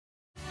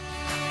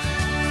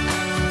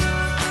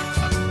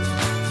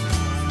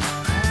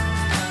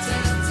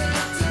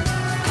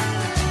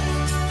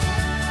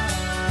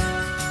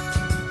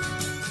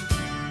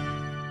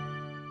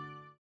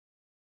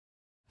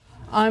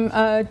I'm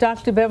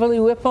Dr. Beverly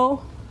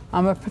Whipple.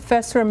 I'm a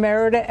professor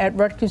emerita at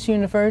Rutgers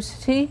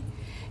University,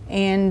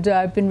 and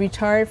I've been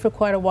retired for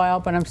quite a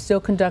while, but I'm still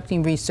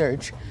conducting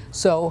research.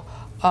 So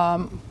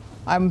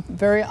I'm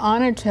very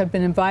honored to have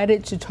been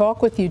invited to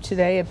talk with you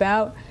today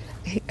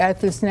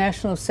at this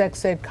National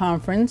Sex Ed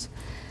Conference.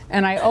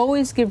 And I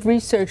always give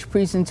research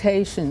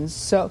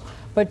presentations.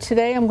 But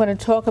today I'm going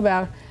to talk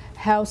about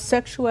how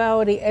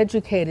sexuality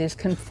educators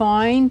can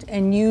find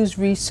and use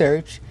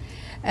research,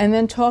 and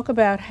then talk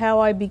about how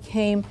I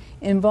became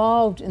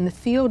involved in the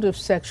field of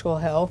sexual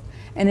health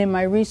and in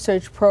my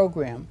research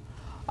program.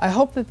 I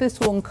hope that this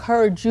will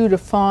encourage you to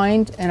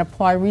find and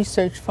apply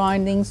research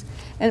findings,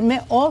 and it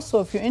may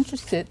also, if you're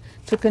interested,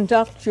 to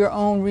conduct your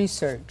own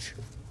research,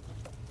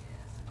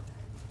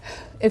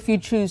 if you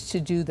choose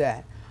to do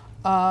that.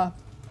 I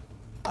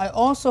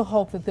also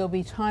hope that there'll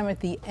be time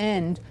at the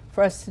end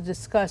for us to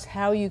discuss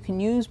how you can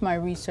use my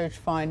research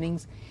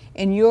findings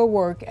in your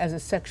work as a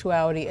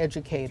sexuality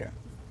educator.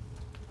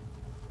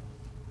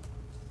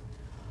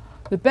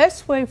 The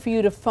best way for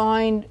you to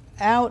find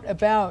out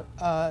about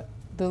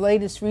the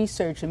latest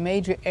research in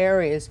major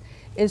areas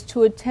is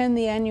to attend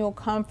the annual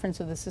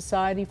conference of the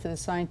Society for the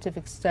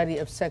Scientific Study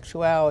of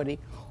Sexuality,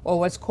 or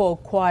what's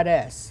called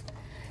Quad-S.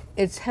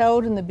 It's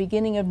held in the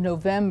beginning of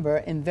November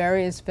in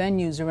various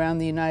venues around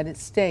the United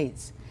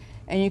States,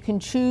 and you can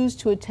choose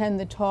to attend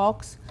the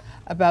talks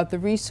about the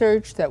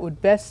research that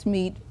would best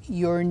meet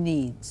your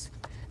needs.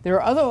 There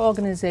are other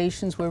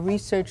organizations where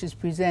research is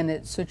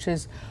presented, such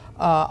as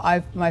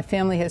my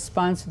family has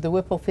sponsored the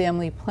Whipple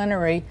Family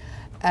Plenary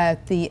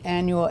at the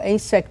annual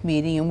ASEC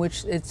meeting, in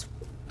which it's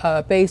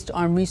based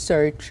on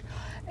research,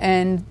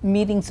 and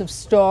meetings of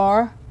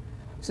STAR,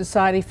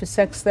 Society for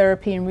Sex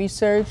Therapy and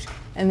Research,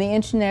 and the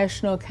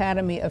International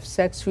Academy of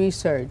Sex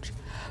Research.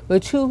 The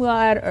two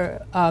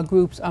latter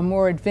groups are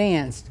more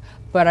advanced,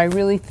 but I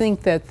really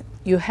think that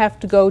you have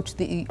to go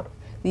to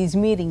these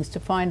meetings to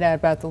find out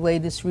about the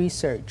latest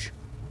research.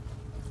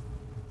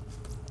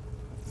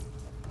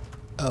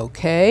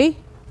 Okay.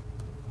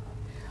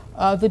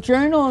 The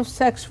Journal of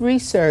Sex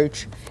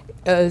Research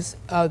is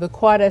the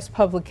Quad-S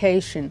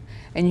publication,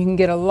 and you can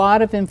get a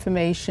lot of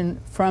information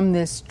from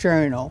this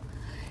journal.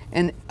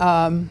 And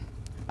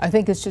I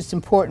think it's just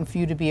important for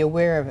you to be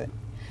aware of it.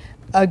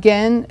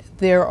 Again,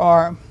 there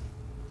are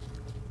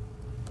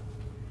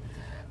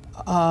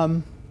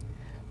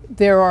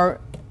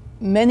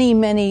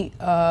many,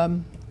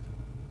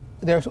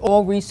 there's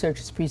all research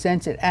is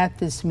presented at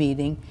this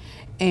meeting,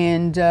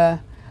 and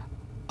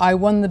I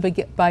won the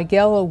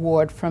Beigel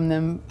Award from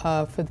them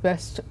for the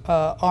best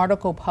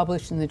article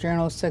published in the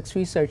Journal of Sex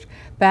Research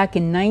back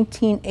in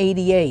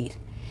 1988,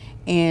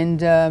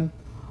 and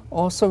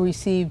also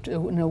received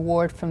an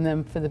award from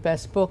them for the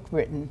best book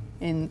written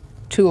in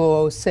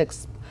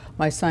 2006,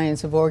 my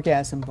Science of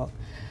Orgasm book.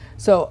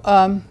 So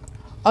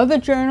other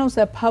journals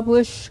that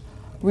publish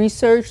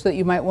research that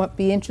you might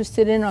be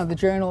interested in are the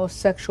Journal of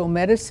Sexual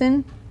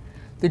Medicine,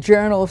 the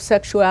Journal of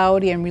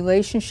Sexuality and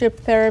Relationship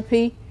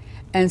Therapy,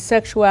 and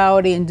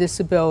Sexuality and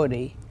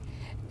Disability.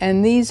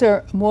 And these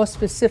are more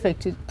specific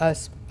to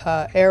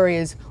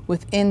areas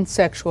within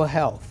sexual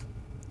health.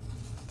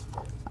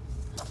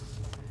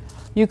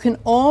 You can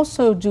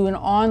also do an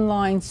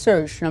online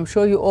search, and I'm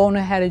sure you all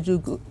know how to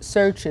do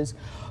searches,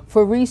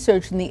 for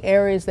research in the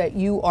areas that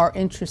you are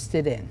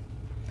interested in.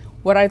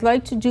 What I'd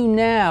like to do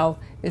now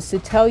is to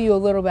tell you a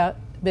little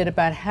bit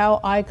about how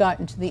I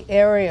got into the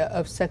area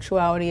of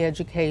sexuality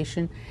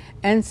education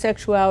and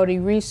sexuality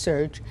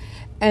research,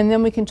 and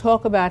then we can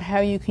talk about how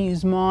you can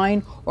use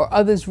mine or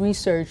others'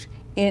 research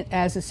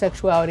as a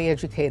sexuality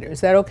educator.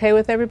 Is that okay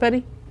with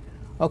everybody?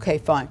 Okay,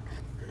 fine.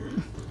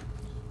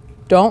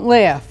 Don't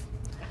laugh.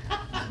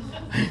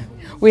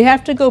 We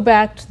have to go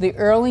back to the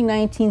early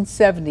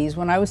 1970s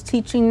when I was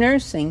teaching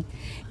nursing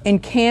in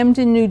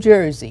Camden, New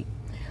Jersey.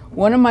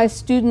 One of my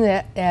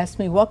students asked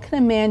me, what can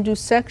a man do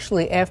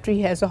sexually after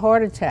he has a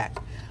heart attack?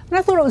 And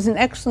I thought it was an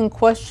excellent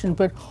question,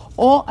 but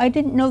I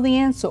didn't know the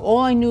answer.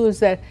 All I knew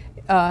is that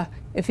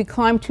if he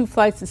climbed 2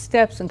 flights of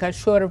steps and got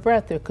short of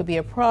breath, there could be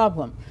a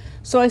problem.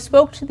 So I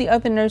spoke to the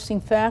other nursing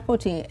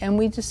faculty, and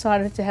we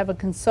decided to have a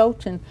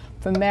consultant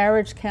from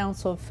Marriage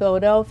Council of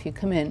Philadelphia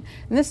come in.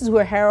 And this is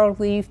where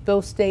Harold Leaf,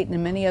 Bill Staten,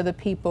 and many other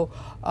people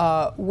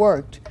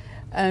worked.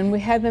 And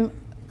we had them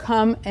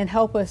come and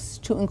help us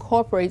to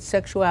incorporate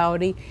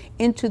sexuality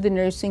into the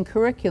nursing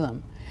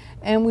curriculum.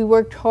 And we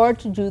worked hard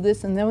to do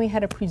this, and then we had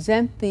to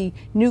present the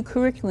new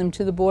curriculum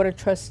to the Board of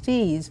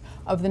Trustees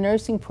of the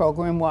nursing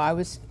program while I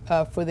was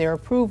for their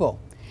approval.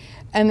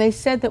 And they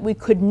said that we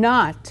could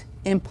not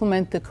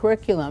implement the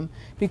curriculum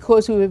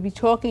because we would be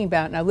talking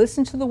about, now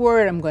listen to the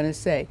word I'm going to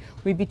say,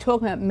 we'd be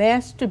talking about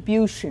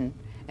masturbation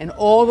and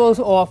all those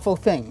awful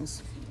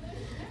things.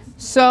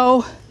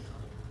 So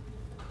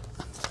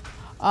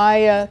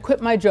I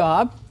quit my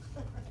job,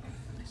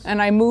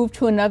 and I moved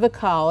to another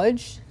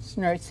college,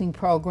 nursing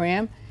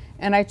program,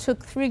 and I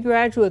took 3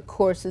 graduate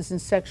courses in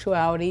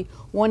sexuality,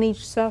 one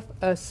each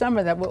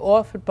summer, that were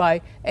offered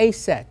by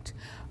ASEC.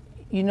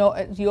 You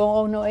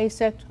all know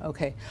ASEC?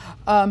 Okay.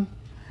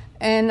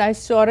 And I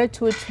started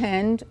to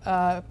attend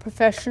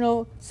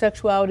professional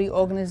sexuality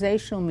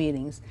organizational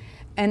meetings.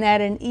 And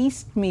at an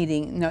East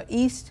meeting, now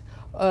East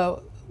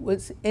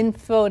was in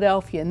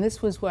Philadelphia, and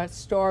this was what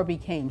STAR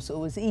became, so it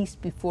was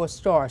East before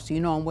STAR, so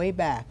you know I'm way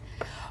back.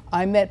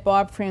 I met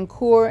Bob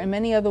Francoeur and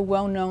many other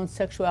well-known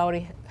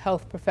sexuality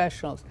health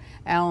professionals,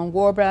 Alan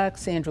Warback,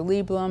 Sandra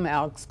Lieblum,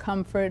 Alex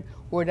Comfort,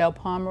 Wardell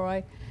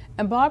Pomeroy.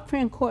 And Bob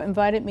Francoeur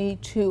invited me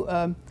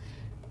to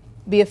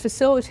be a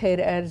facilitator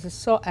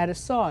at a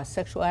SARS,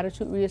 Sexual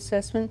Attitude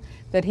Reassessment,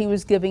 that he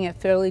was giving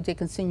at Fairleigh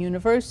Dickinson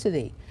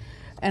University.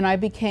 And I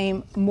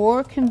became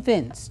more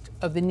convinced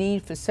of the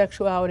need for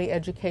sexuality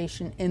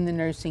education in the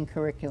nursing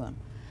curriculum.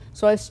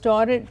 So I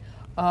started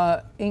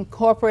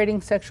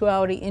incorporating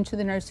sexuality into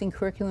the nursing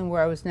curriculum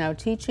where I was now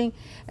teaching,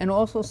 and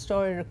also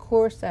started a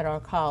course at our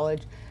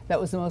college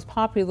that was the most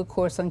popular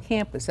course on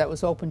campus that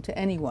was open to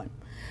anyone.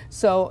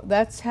 So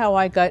that's how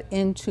I got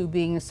into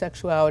being a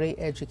sexuality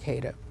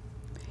educator.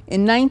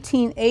 In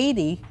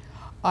 1980,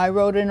 I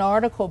wrote an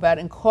article about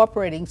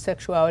incorporating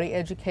sexuality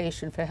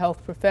education for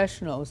health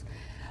professionals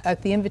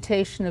at the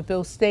invitation of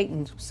Bill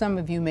Staten, some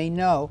of you may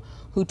know,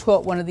 who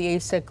taught one of the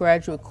ASEC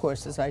graduate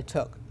courses I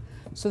took.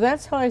 So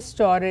that's how I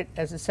started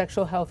as a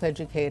sexual health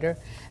educator,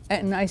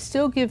 and I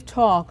still give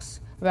talks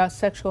about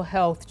sexual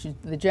health to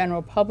the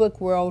general public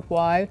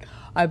worldwide.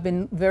 I've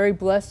been very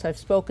blessed. I've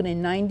spoken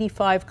in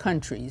 95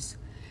 countries,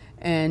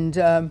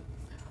 and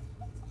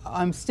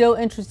I'm still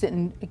interested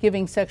in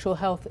giving sexual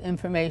health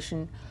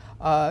information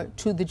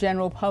to the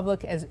general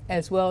public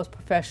as well as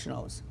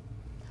professionals.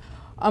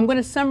 I'm going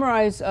to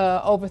summarize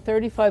over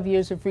 35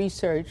 years of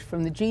research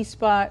from the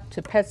G-spot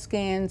to PET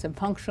scans and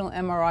functional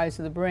MRIs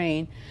of the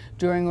brain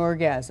during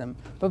orgasm.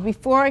 But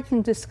before I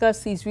can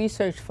discuss these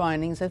research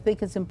findings, I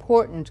think it's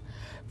important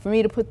for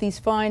me to put these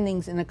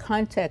findings in a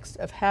context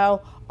of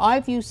how I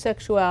view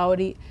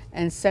sexuality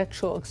and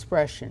sexual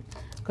expression,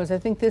 because I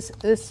think this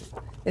is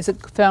a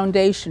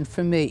foundation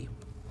for me.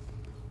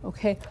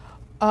 Okay.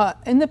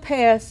 In the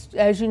past,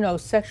 as you know,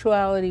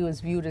 sexuality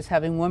was viewed as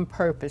having one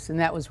purpose, and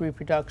that was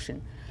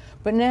reproduction.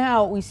 But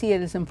now we see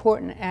it as an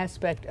important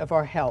aspect of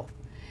our health.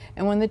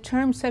 And when the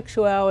term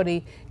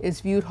sexuality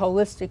is viewed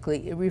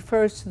holistically, it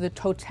refers to the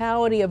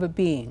totality of a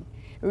being.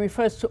 It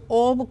refers to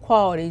all the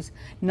qualities,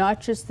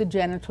 not just the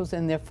genitals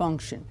and their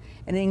function.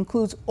 And it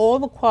includes all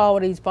the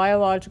qualities,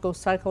 biological,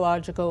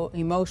 psychological,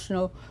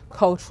 emotional,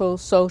 cultural,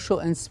 social,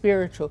 and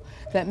spiritual,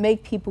 that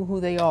make people who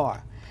they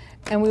are.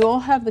 And we all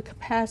have the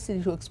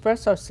capacity to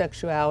express our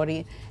sexuality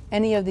in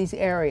any of these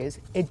areas.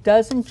 It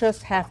doesn't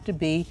just have to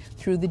be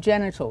through the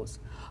genitals.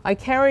 I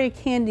carry a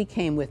candy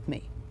cane with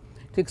me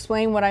to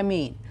explain what I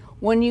mean.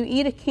 When you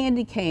eat a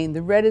candy cane,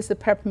 the red is the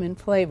peppermint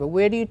flavor.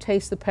 Where do you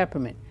taste the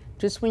peppermint?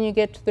 Just when you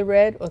get to the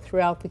red, or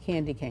throughout the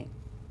candy cane?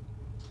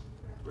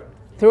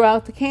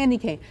 Throughout the candy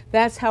cane.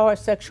 That's how our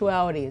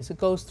sexuality is. It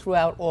goes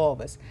throughout all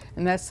of us.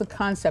 And that's the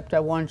concept I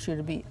want you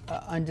to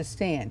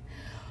understand.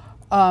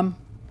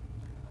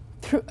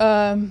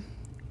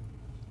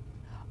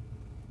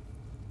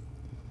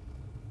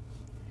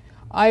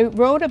 I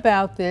wrote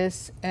about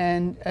this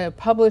and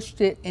published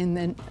it in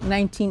the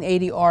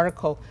 1980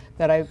 article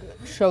that I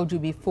showed you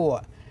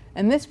before.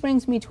 And this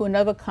brings me to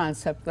another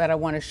concept that I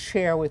want to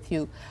share with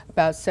you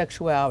about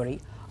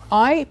sexuality.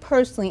 I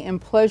personally am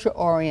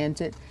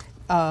pleasure-oriented,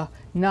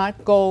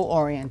 not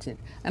goal-oriented.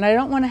 And I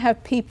don't want to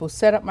have people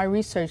set up my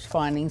research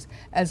findings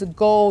as a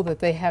goal that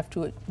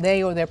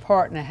they or their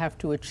partner have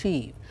to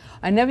achieve.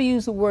 I never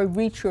use the word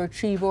reach or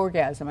achieve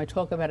orgasm. I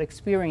talk about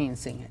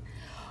experiencing it.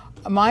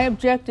 My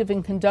objective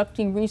in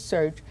conducting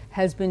research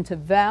has been to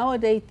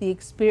validate the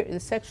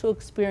sexual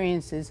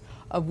experiences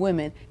of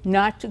women,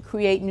 not to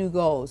create new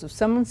goals. If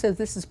someone says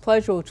this is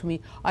pleasurable to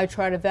me, I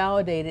try to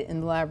validate it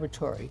in the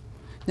laboratory.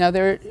 Now,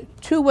 there are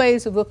two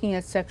ways of looking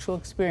at sexual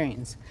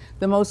experience.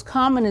 The most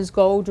common is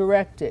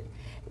goal-directed,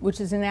 which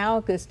is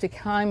analogous to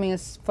climbing a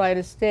flight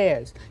of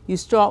stairs. You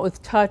start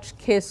with touch,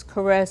 kiss,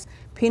 caress,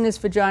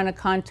 penis-vagina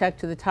contact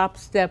to the top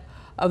step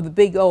of the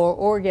big O, or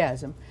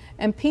orgasm.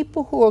 And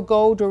people who are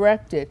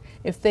goal-directed,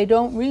 if they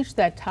don't reach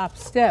that top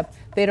step,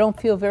 they don't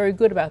feel very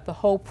good about the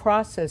whole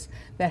process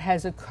that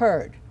has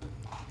occurred.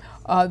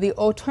 The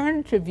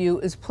alternative view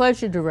is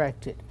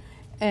pleasure-directed,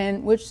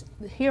 and which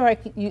here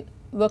you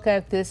look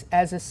at this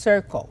as a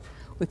circle,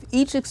 with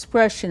each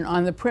expression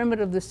on the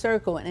perimeter of the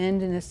circle and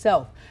end in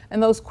itself.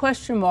 And those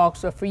question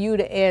marks are for you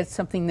to add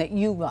something that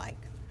you like.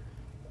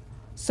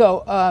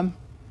 So,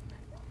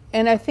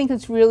 and I think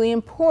it's really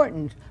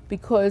important,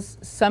 because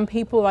some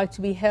people like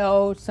to be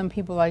held, some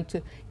people like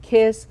to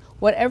kiss.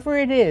 Whatever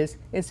it is,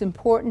 it's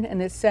important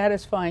and it's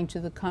satisfying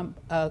to the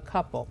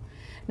couple.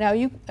 Now,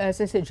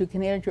 as I said, you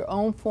can add your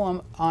own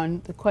form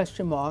on the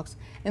question marks,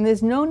 and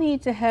there's no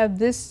need to have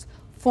this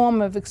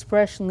form of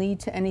expression lead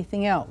to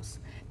anything else.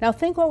 Now,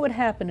 think what would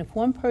happen if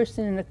one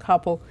person in a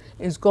couple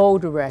is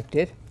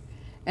goal-directed,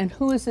 and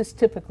who is this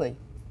typically?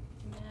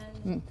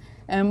 Men.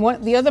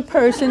 And the other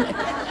person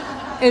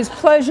is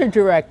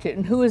pleasure-directed,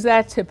 and who is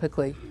that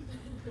typically?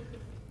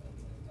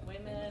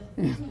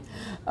 And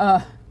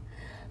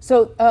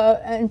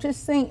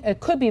just think,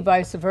 it could be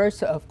vice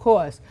versa, of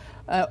course.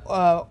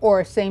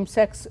 or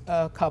same-sex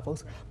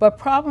couples. But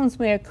problems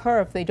may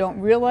occur if they don't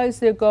realize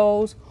their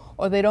goals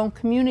or they don't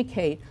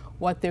communicate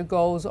what their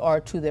goals are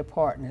to their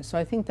partners. So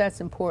I think that's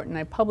important.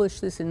 I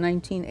published this in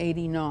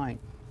 1989.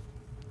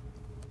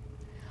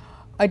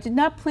 I did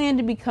not plan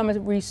to become a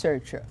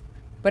researcher,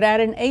 but at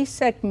an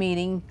ASEC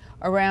meeting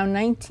around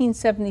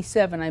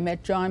 1977, I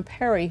met John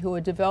Perry, who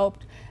had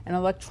developed an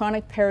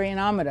electronic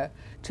periodometer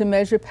to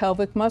measure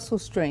pelvic muscle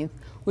strength,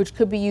 which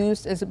could be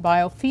used as a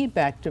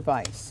biofeedback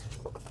device.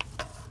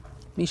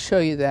 Let me show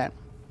you that.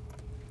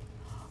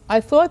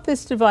 I thought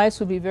this device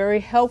would be very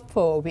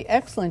helpful, would be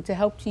excellent to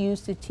help to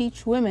use to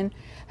teach women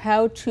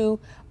how to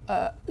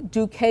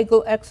do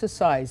Kegel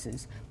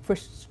exercises for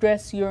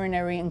stress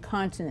urinary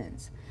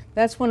incontinence.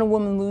 That's when a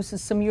woman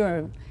loses some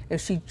urine,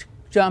 if she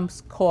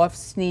jumps, coughs,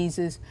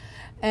 sneezes.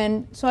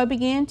 And so I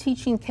began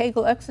teaching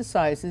Kegel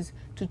exercises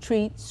to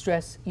treat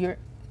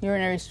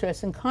urinary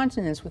stress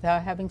incontinence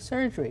without having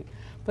surgery.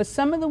 But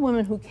some of the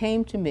women who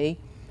came to me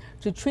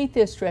to treat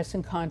their stress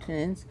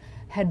incontinence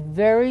had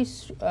very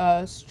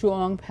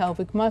strong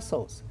pelvic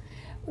muscles.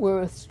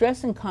 Where with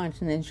stress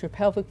incontinence, your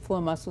pelvic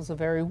floor muscles are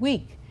very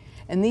weak.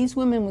 And these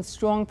women with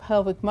strong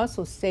pelvic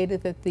muscles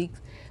stated that they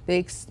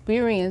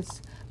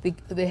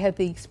had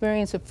the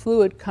experience of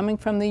fluid coming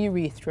from the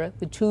urethra,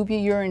 the tube you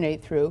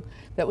urinate through,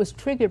 that was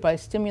triggered by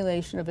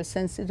stimulation of a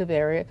sensitive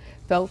area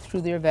felt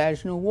through their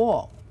vaginal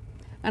wall.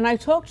 And I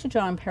talked to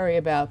John Perry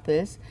about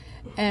this,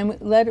 and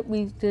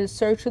we did a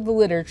search of the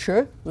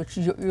literature, which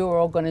you're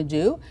all going to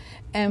do,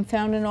 and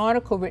found an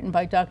article written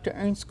by Dr.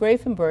 Ernst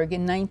Grafenberg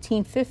in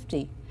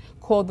 1950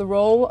 called The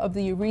Role of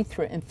the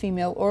Urethra in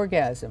Female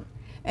Orgasm.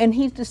 And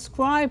he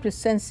described a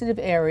sensitive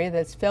area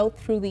that's felt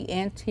through the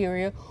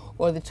anterior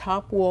or the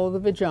top wall of the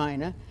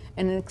vagina,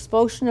 and an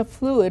expulsion of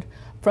fluid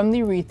from the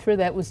urethra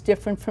that was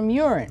different from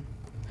urine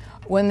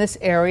when this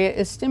area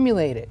is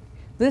stimulated.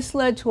 This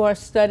led to our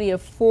study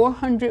of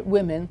 400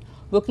 women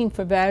looking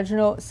for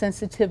vaginal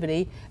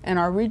sensitivity and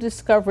our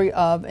rediscovery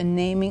of and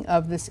naming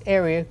of this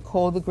area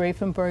called the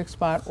Grafenberg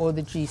spot or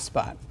the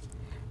G-spot.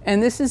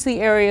 And this is the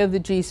area of the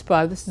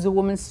G-spot. This is a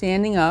woman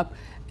standing up,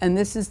 and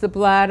this is the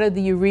bladder,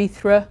 the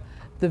urethra,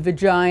 the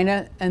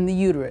vagina, and the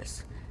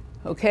uterus.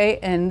 Okay,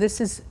 and this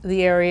is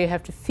the area you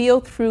have to feel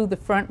through the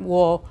front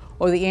wall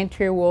or the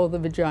anterior wall of the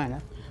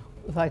vagina,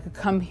 with like a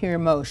come here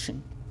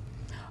motion.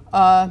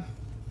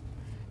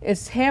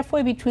 It's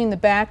halfway between the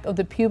back of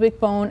the pubic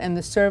bone and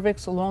the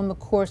cervix along the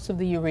course of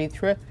the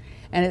urethra,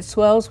 and it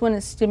swells when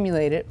it's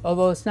stimulated,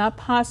 although it's not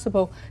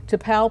possible to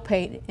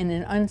palpate in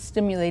an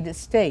unstimulated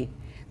state.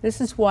 This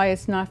is why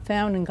it's not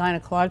found in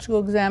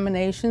gynecological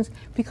examinations,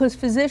 because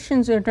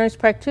physicians or nurse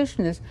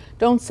practitioners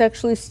don't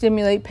sexually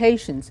stimulate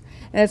patients.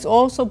 And it's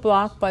also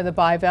blocked by the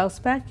bivalve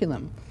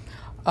speculum.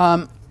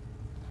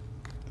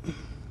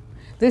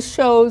 This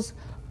shows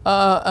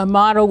a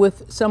model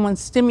with someone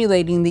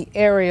stimulating the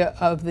area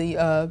of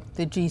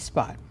the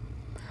G-spot.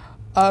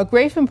 The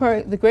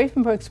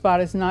Grafenberg spot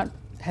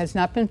has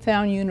not been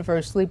found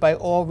universally by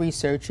all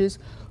researchers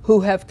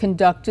who have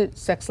conducted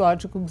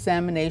sexological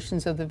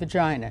examinations of the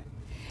vagina.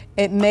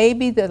 It may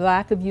be the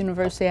lack of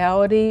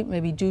universality,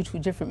 maybe due to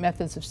different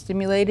methods of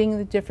stimulating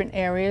the different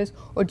areas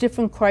or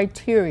different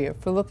criteria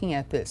for looking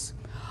at this.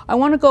 I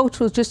want to go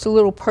to just a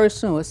little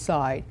personal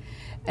aside,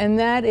 and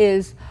that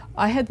is,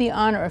 I had the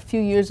honor a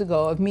few years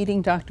ago of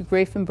meeting Dr.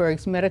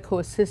 Grafenberg's medical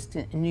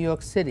assistant in New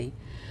York City.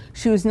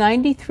 She was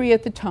 93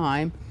 at the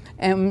time,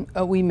 and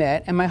we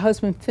met, and my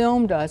husband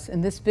filmed us,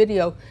 and this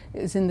video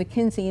is in the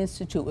Kinsey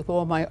Institute with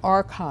all my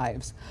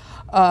archives.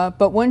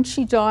 But when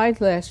she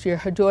died last year,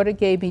 her daughter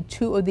gave me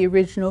 2 of the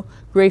original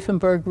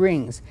Grafenberg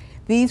rings.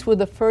 These were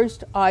the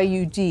first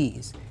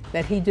IUDs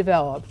that he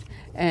developed,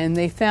 and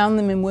they found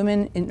them in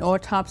women in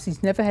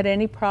autopsies, never had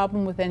any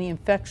problem with any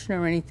infection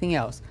or anything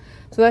else.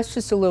 So that's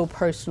just a little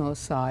personal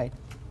aside.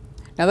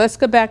 Now let's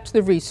go back to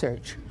the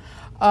research.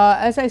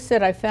 As I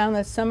said, I found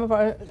that some of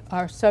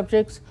our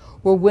subjects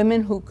were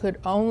women who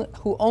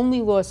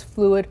only lost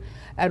fluid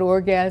at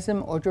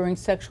orgasm or during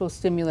sexual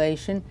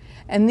stimulation,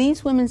 and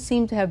these women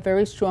seem to have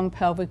very strong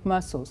pelvic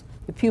muscles.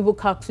 The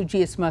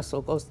pubocoxygeus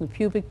muscle goes from the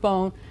pubic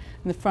bone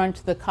in the front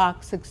to the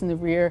coccyx in the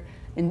rear.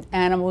 In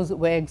animals, it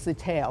wags the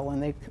tail when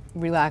they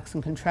relax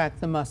and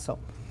contract the muscle.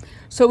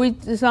 So we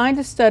designed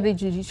a study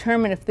to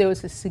determine if there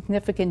was a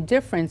significant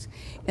difference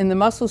in the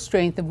muscle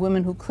strength of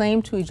women who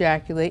claimed to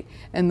ejaculate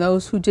and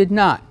those who did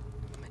not.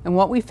 And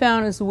what we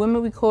found is the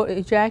women we call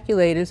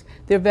ejaculators,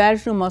 their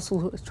vaginal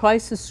muscles were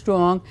twice as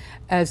strong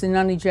as the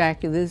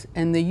non-ejaculators,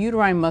 and the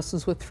uterine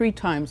muscles were 3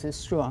 times as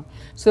strong.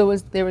 So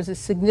there was a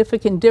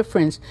significant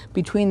difference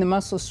between the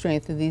muscle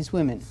strength of these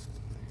women.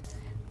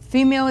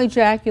 Female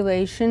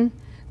ejaculation,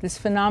 this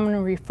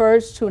phenomenon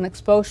refers to an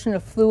expulsion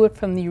of fluid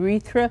from the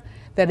urethra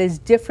that is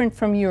different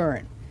from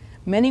urine.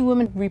 Many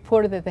women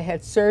reported that they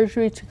had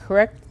surgery to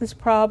correct this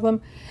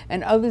problem,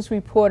 and others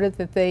reported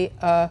that they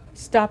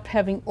stopped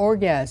having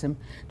orgasm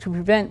to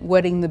prevent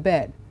wetting the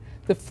bed.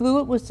 The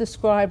fluid was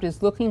described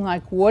as looking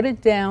like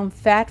watered-down,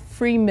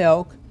 fat-free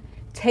milk,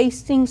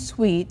 tasting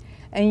sweet,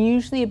 and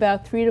usually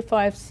about 3 to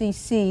 5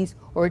 cc's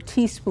or a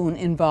teaspoon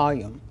in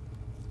volume.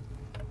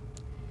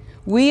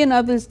 We and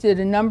others did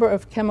a number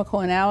of chemical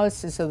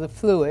analysis of the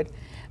fluid.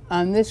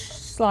 This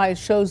slide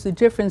shows the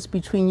difference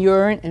between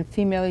urine and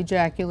female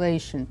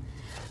ejaculation.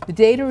 The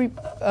data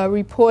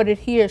reported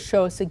here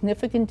show a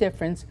significant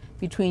difference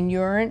between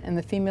urine and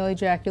the female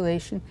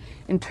ejaculation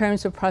in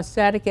terms of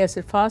prostatic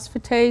acid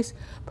phosphatase,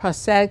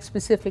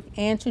 prostatic-specific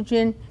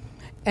antigen,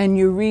 and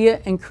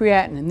urea and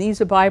creatinine.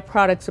 These are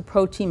byproducts of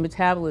protein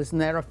metabolism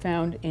that are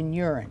found in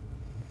urine.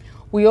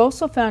 We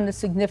also found a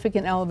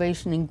significant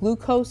elevation in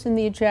glucose in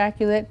the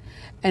ejaculate,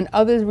 and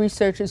other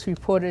researchers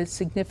reported a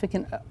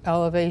significant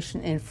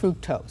elevation in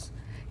fructose.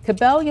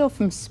 Cabello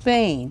from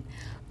Spain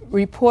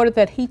reported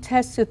that he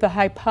tested the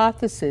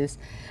hypothesis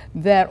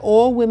that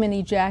all women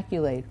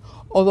ejaculate,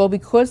 although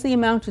because the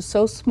amount is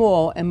so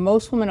small and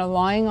most women are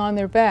lying on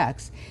their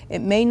backs, it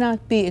may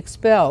not be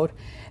expelled,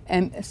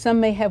 and some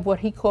may have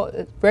what he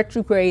called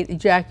retrograde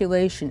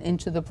ejaculation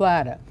into the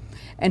bladder.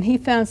 And he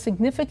found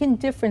significant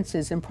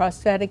differences in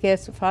prostatic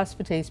acid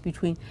phosphatase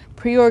between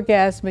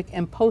pre-orgasmic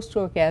and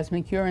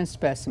post-orgasmic urine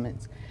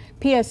specimens.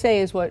 PSA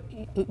is what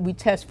we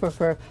test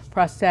for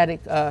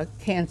prostatic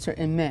cancer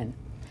in men.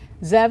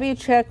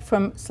 Zaviacek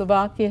from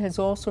Slovakia has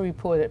also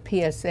reported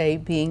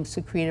PSA being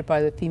secreted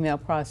by the female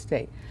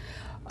prostate.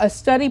 A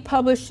study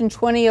published in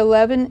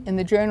 2011 in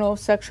the Journal of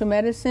Sexual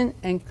Medicine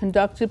and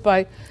conducted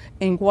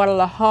in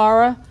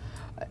Guadalajara,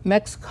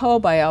 Mexico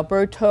by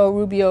Alberto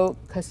Rubio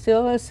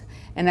Castillas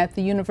and at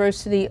the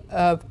University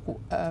of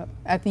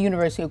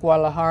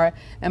Guadalajara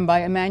and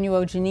by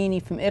Emanuele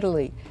Giannini from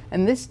Italy.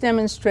 And this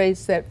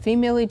demonstrates that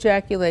female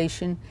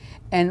ejaculation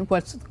and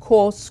what's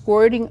called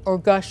squirting or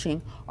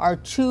gushing are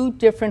two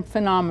different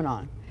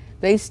phenomena.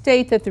 They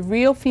state that the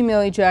real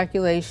female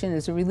ejaculation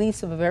is a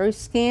release of a very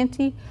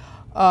scanty,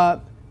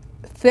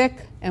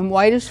 thick and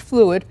whitish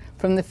fluid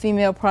from the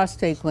female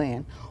prostate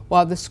gland,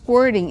 while the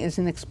squirting is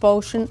an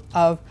expulsion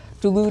of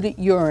diluted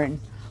urine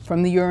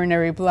from the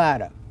urinary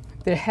bladder.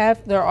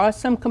 There are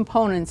some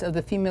components of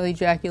the female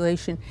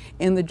ejaculation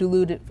in the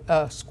diluted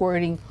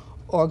squirting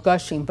or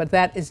gushing, but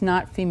that is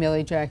not female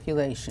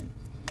ejaculation.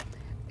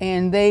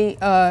 And they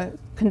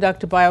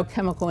conduct a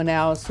biochemical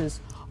analysis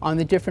on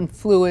the different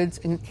fluids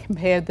and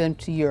compared them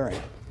to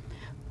urine.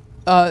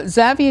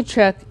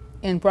 Zaviacek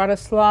in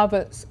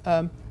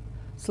Bratislava,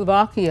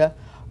 Slovakia,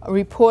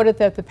 reported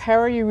that the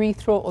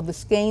paraurethral or the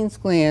Skene's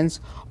glands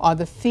are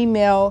the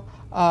female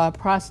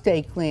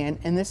prostate gland,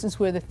 and this is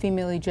where the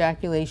female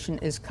ejaculation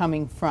is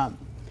coming from.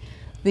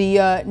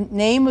 The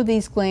name of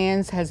these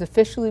glands has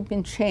officially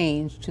been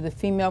changed to the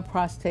female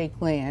prostate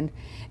gland,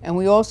 and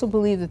we also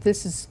believe that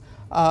this is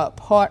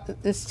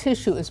this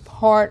tissue is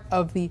part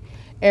of the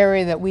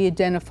area that we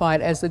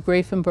identified as the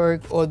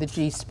Grafenberg or the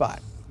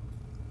G-spot.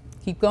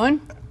 Keep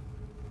going.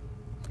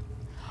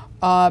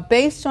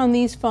 Based on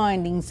these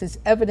findings, it's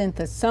evident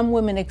that some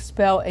women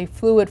expel a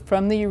fluid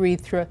from the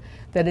urethra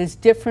that is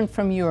different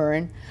from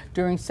urine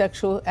during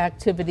sexual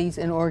activities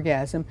and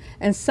orgasm,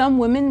 and some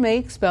women may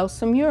expel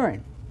some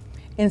urine.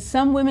 In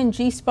some women,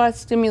 G-spot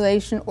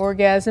stimulation,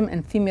 orgasm,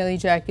 and female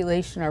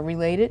ejaculation are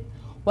related,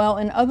 while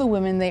in other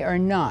women they are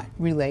not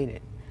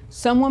related.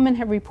 Some women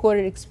have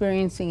reported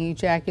experiencing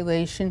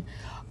ejaculation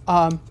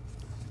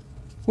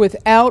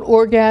without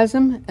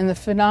orgasm, and the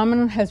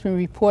phenomenon has been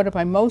reported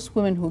by most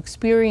women who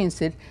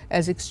experience it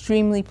as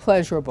extremely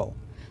pleasurable.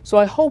 So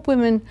I hope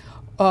women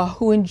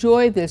who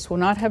enjoy this will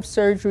not have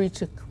surgery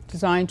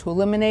designed to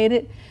eliminate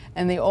it,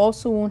 and they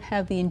also won't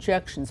have the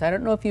injections. I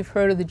don't know if you've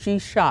heard of the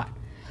G-shot,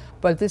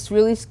 but this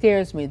really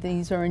scares me.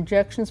 These are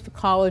injections for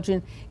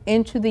collagen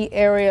into the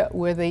area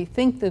where they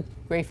think the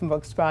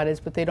Grafenberg spot is,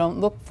 but they don't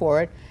look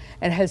for it.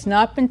 It has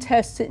not been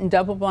tested in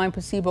double-blind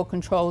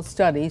placebo-controlled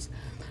studies,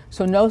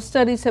 so no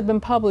studies have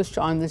been published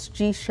on this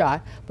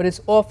G-shot, but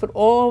it's offered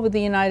all over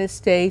the United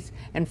States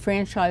and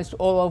franchised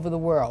all over the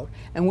world.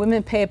 And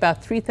women pay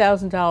about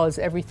 $3,000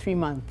 every 3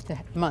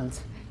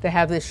 months to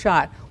have this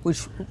shot,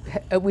 which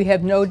we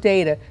have no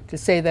data to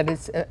say that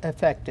it's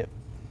effective.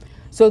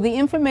 So the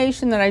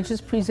information that I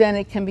just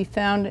presented can be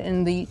found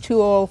in the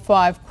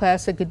 2005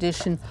 Classic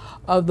edition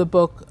of the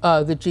book,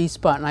 The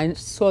G-Spot, and I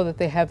saw that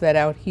they have that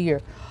out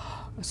here.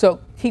 So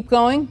keep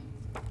going.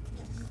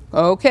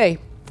 Okay.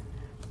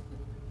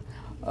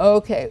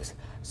 Okay,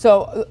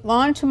 so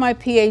on to my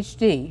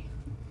PhD.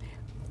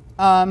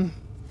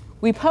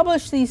 We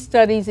published these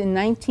studies in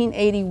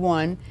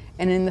 1981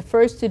 and in the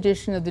first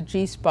edition of the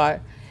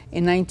G-Spot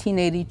in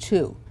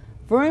 1982.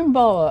 Vern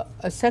Bulla,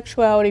 a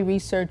sexuality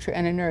researcher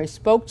and a nurse,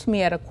 spoke to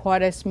me at a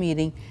Quad S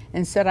meeting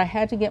and said I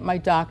had to get my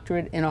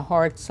doctorate in a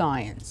hard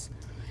science.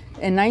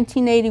 In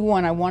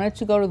 1981, I wanted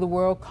to go to the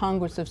World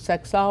Congress of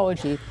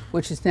Sexology,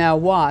 which is now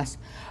WASP,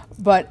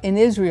 but in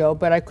Israel,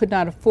 but I could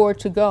not afford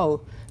to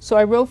go. So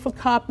I wrote for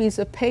copies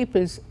of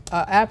papers,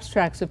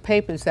 abstracts of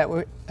papers that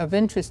were of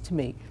interest to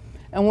me.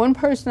 And one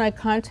person I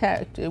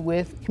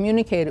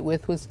communicated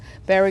with was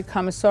Barry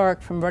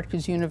Komisarek from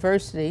Rutgers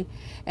University,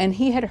 and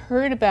he had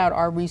heard about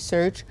our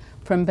research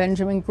from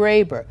Benjamin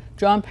Graeber.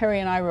 John Perry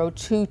and I wrote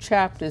 2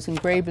 chapters in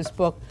Graeber's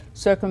book,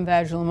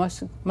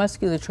 Circumvaginal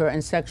Musculature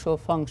and Sexual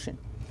Function.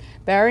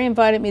 Barry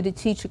invited me to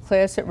teach a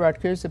class at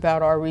Rutgers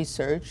about our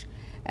research,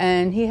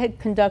 and he had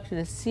conducted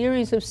a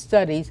series of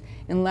studies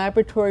in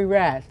laboratory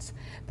rats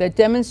that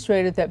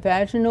demonstrated that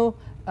vaginal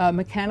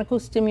mechanical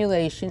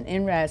stimulation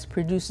in rats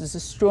produces a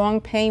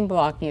strong pain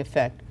blocking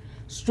effect,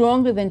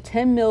 stronger than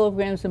 10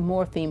 milligrams of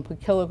morphine per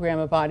kilogram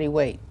of body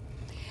weight.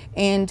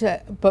 And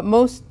but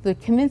the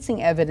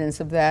convincing evidence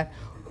of that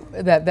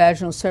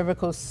vaginal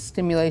cervical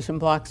stimulation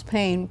blocks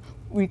pain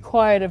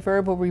required a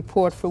verbal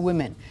report for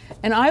women.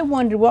 And I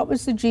wondered, what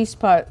was the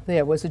G-spot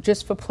there? Was it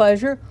just for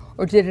pleasure,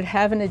 or did it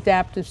have an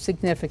adaptive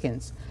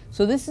significance?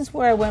 So this is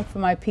where I went for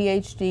my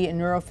PhD in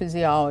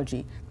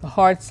neurophysiology, the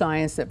hard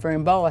science that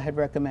Verimbola had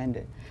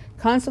recommended.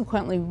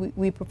 Consequently,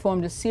 we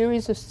performed a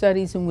series of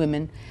studies in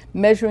women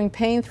measuring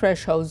pain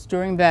thresholds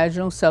during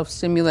vaginal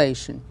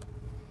self-stimulation.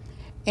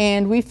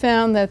 And we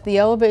found that the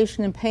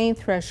elevation in pain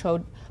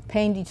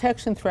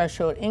detection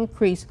threshold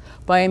increased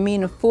by a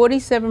mean of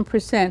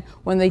 47%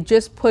 when they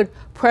just put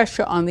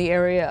pressure on the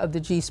area of the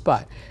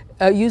G-spot.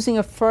 Using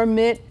a fur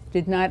mitt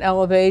did not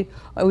elevate.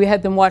 We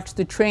had them watch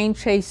the train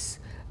chase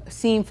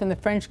scene from the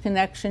French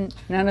Connection.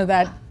 None of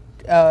that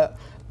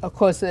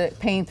caused the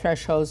pain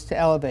thresholds to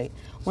elevate.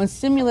 When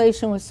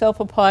stimulation was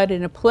self-applied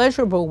in a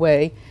pleasurable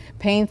way,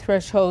 pain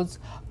thresholds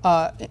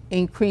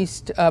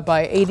increased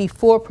by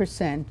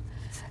 84%.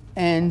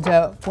 And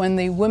when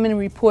the women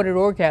reported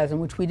orgasm,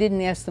 which we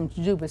didn't ask them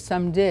to do, but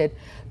some did,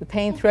 the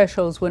pain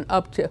thresholds went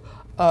up to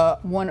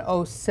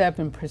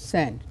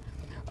 107%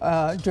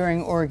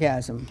 during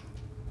orgasm.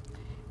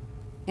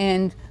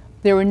 And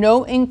there were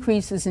no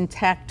increases in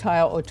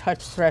tactile or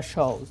touch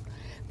thresholds.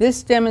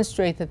 This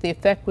demonstrates that the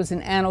effect was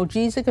an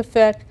analgesic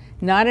effect,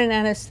 not an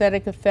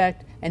anesthetic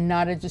effect, and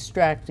not a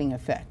distracting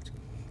effect.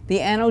 The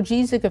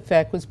analgesic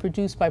effect was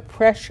produced by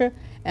pressure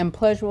and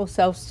pleasurable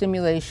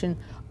self-stimulation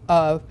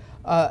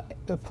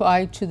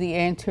applied to the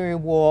anterior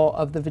wall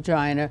of the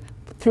vagina,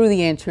 through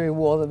the anterior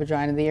wall of the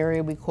vagina, the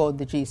area we called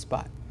the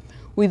G-spot.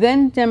 We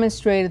then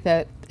demonstrated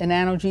that an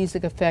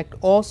analgesic effect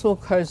also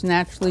occurs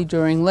naturally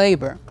during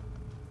labor.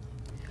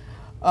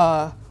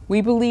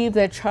 We believe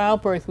that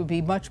childbirth would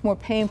be much more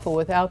painful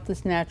without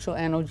this natural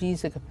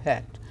analgesic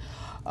effect,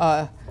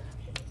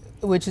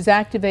 which is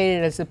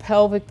activated as the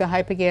pelvic, the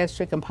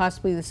hypogastric, and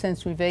possibly the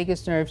sensory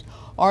vagus nerves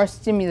are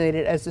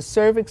stimulated as the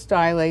cervix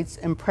dilates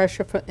and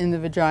pressure in the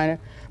vagina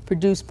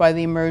produced by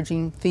the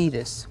emerging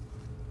fetus.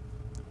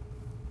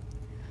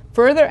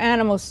 Further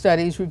animal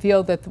studies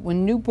revealed that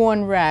when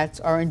newborn rats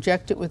are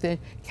injected with a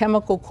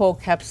chemical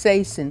called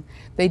capsaicin,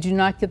 they do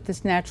not get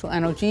this natural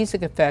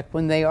analgesic effect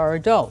when they are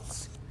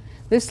adults.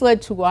 This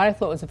led to what I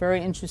thought was a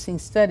very interesting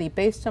study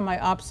based on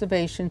my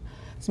observations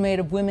made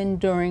of women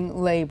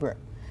during labor.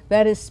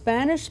 That is,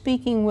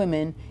 Spanish-speaking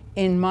women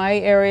in my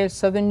area of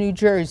southern New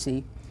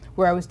Jersey,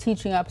 where I was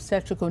teaching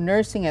obstetrical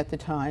nursing at the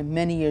time,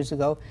 many years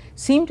ago,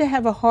 seemed to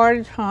have a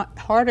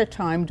harder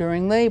time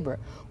during labor,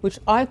 which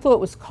I thought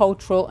was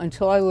cultural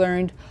until I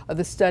learned of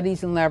the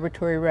studies in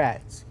laboratory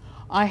rats.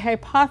 I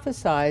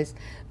hypothesized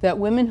that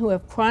women who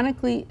have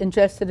chronically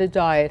ingested a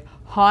diet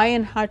high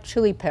in hot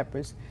chili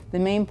peppers, the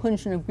main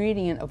pungent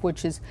ingredient of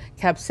which is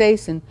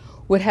capsaicin,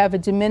 would have a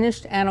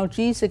diminished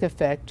analgesic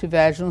effect to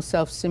vaginal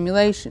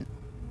self-stimulation.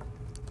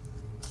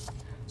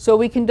 So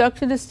we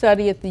conducted a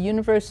study at the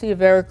University of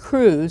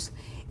Veracruz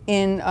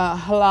in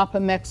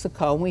Jalapa,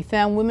 Mexico, and we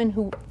found women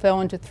who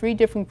fell into 3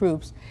 different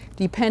groups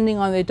depending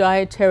on their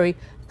dietary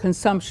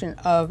consumption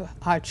of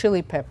hot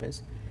chili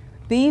peppers.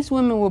 These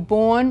women were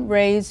born,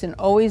 raised, and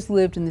always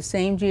lived in the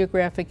same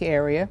geographic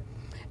area,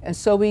 and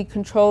so we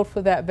controlled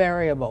for that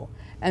variable.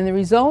 And the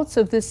results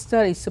of this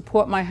study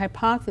support my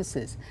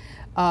hypothesis.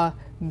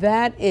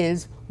 That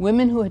is,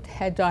 women who had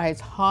had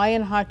diets high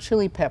in hot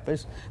chili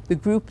peppers, the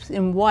groups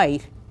in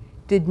white,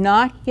 did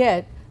not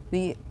get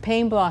the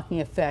pain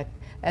blocking effect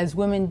as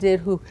women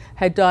did who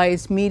had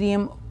diets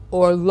medium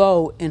or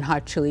low in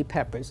hot chili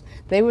peppers.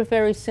 They were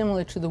very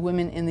similar to the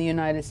women in the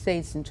United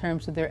States in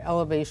terms of their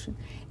elevation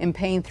in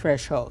pain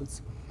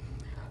thresholds.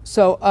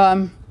 So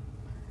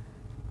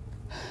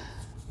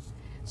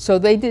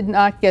they did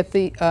not get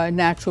the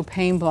natural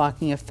pain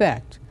blocking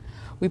effect.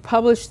 We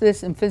published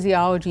this in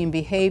Physiology and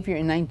Behavior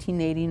in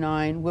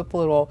 1989,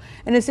 Whipple et al.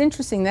 And it's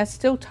interesting, that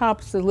still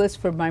tops the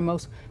list for my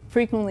most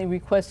frequently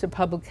requested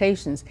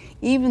publications.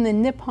 Even the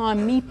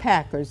Nippon meat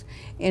packers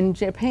in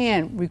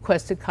Japan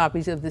requested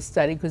copies of this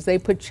study because they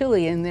put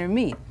chili in their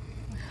meat.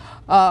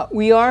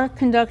 We are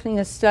conducting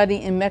a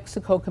study in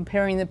Mexico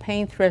comparing the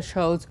pain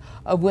thresholds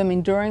of women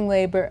during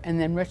labor,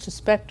 and then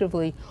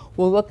retrospectively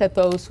we'll look at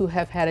those who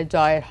have had a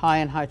diet high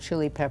in hot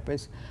chili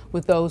peppers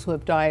with those who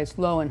have diets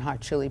low in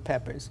hot chili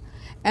peppers.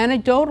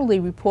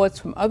 Anecdotally, reports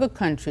from other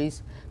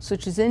countries,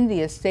 such as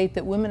India, state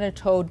that women are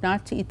told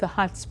not to eat the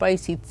hot,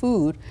 spicy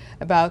food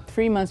about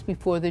 3 months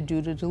before they're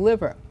due to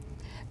deliver.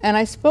 And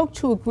I spoke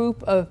to a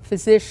group of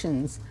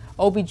physicians,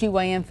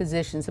 OBGYN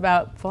physicians,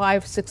 about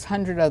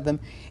 500-600 of them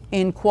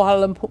in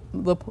Kuala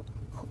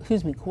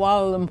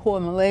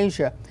Lumpur,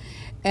 Malaysia,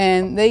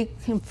 and they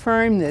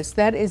confirmed this.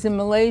 That is, in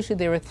Malaysia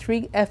there are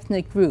 3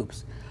 ethnic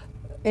groups: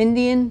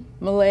 Indian,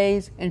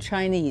 Malays, and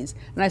Chinese.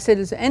 And I said,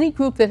 is there any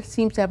group that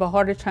seems to have a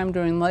harder time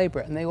during labor?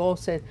 And they all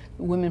said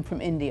women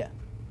from India.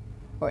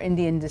 or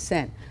Indian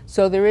descent.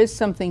 So there is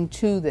something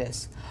to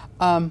this.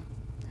 Now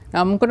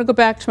I'm going to go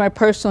back to my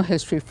personal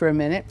history for a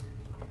minute.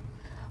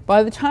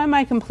 By the time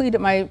I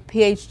completed my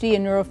PhD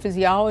in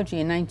neurophysiology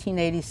in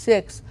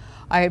 1986,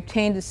 I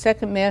obtained a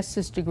second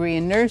master's degree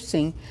in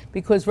nursing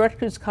because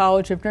Rutgers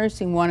College of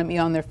Nursing wanted me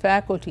on their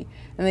faculty,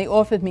 and they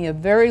offered me a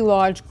very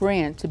large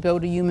grant to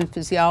build a human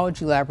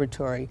physiology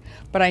laboratory.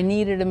 But I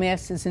needed a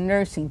master's in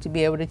nursing to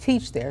be able to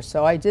teach there,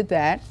 so I did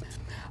that.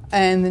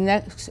 And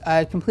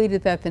I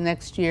completed that the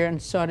next year and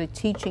started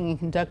teaching and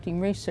conducting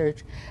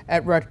research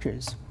at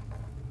Rutgers.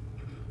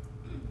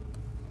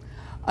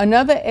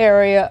 Another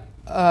area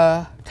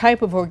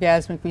type of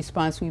orgasmic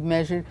response we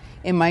measured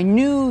in my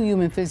new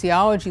human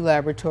physiology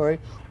laboratory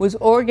was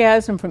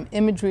orgasm from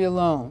imagery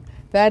alone.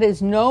 That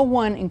is, no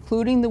one,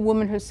 including the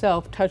woman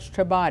herself, touched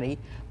her body,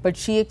 but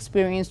she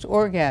experienced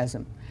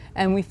orgasm.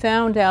 And we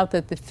found out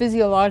that the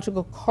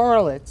physiological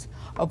correlates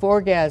of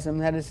orgasm,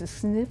 that is a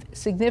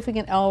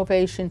significant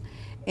elevation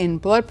in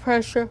blood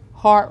pressure,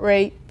 heart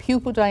rate,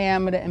 pupil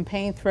diameter, and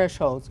pain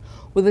thresholds,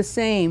 were the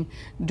same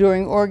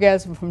during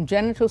orgasm from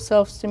genital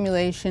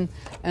self-stimulation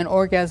and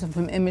orgasm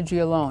from imagery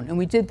alone. And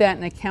we did that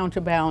in a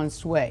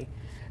counterbalanced way.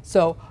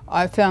 So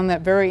I found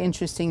that very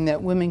interesting,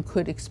 that women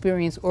could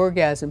experience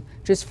orgasm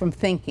just from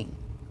thinking,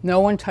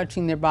 no one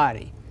touching their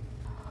body.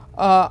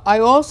 I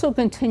also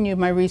continued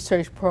my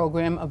research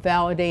program of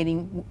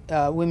validating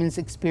women's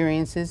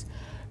experiences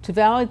to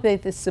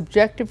validate the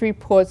subjective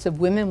reports of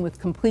women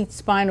with complete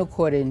spinal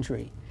cord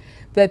injury,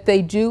 that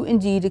they do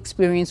indeed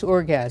experience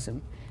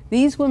orgasm.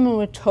 These women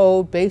were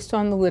told, based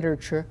on the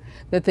literature,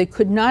 that they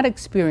could not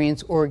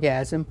experience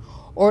orgasm,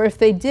 or if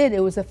they did, it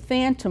was a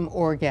phantom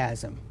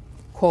orgasm,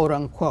 quote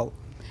unquote.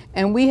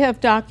 And we have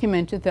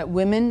documented that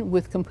women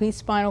with complete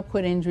spinal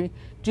cord injury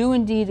do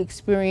indeed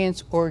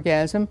experience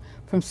orgasm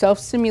from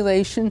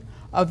self-stimulation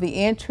of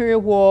the anterior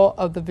wall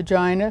of the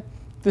vagina,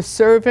 the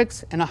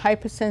cervix, and a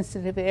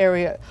hypersensitive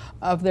area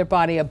of their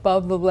body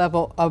above the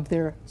level of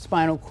their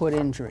spinal cord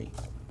injury.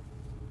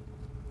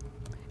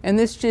 And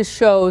this just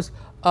shows,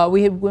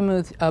 we had women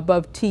with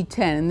above T10,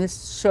 and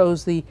this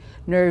shows the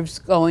nerves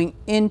going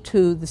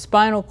into the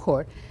spinal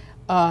cord.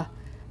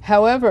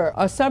 However,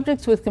 our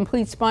subjects with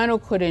complete spinal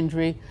cord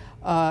injury,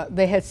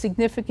 they had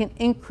significant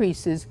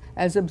increases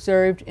as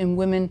observed in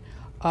women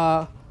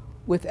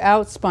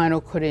without spinal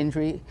cord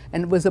injury,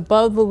 and it was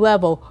above the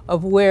level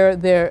of where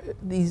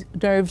these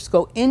nerves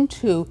go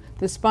into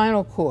the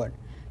spinal cord.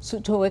 So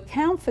to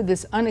account for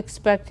this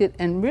unexpected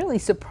and really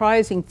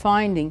surprising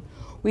finding,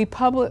 we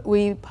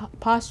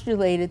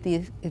postulated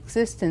the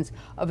existence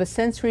of a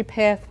sensory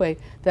pathway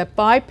that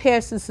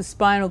bypasses the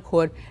spinal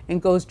cord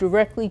and goes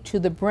directly to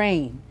the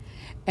brain,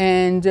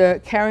 and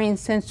carrying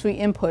sensory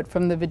input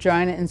from the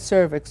vagina and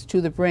cervix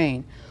to the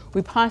brain.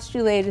 We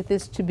postulated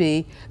this to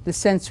be the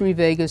sensory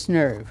vagus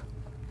nerve.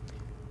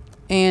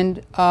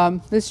 And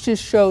this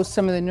just shows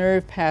some of the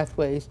nerve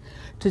pathways.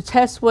 To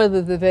test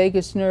whether the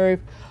vagus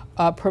nerve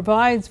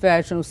provides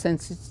vaginal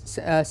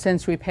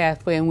sensory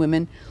pathway in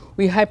women,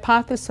 we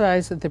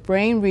hypothesized that the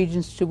brain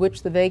regions to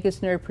which the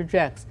vagus nerve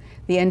projects,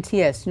 the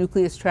NTS,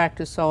 nucleus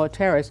tractus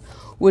solitarius,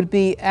 would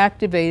be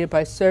activated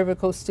by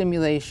cervical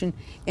stimulation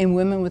in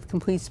women with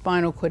complete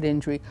spinal cord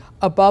injury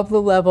above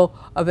the level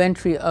of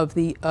entry of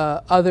the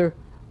other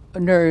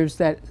nerves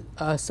that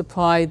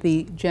supply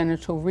the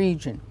genital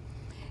region.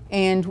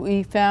 And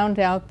we found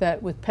out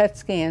that with PET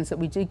scans that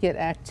we did get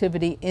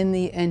activity in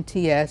the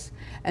NTS,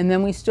 and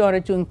then we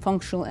started doing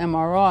functional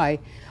MRI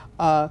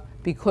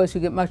because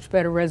you get much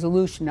better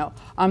resolution. Now,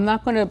 I'm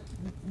not going to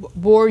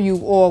bore you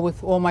all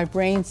with all my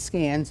brain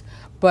scans,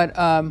 but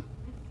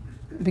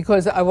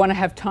because I want to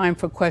have time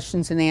for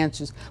questions and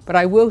answers, but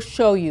I will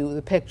show you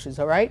the pictures,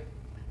 all right?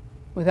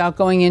 Without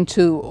going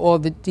into all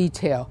the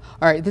detail.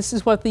 All right, this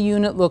is what the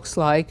unit looks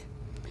like.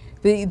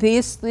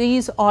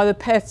 These are the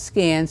PET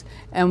scans,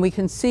 and we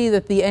can see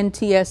that the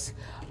NTS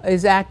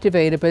is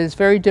activated, but it's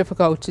very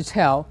difficult to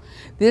tell.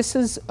 This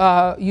is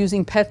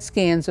using PET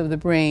scans of the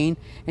brain,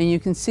 and you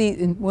can see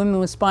in women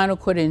with spinal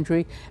cord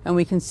injury, and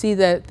we can see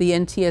that the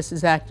NTS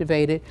is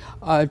activated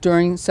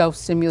during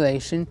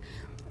self-stimulation.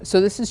 So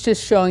this is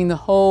just showing the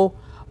whole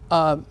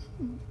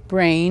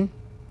brain.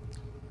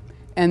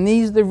 And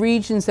these are the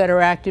regions that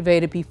are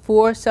activated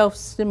before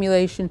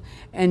self-stimulation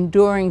and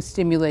during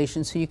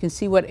stimulation, so you can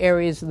see what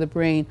areas of the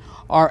brain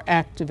are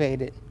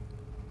activated.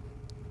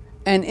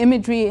 And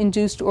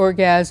imagery-induced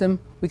orgasm,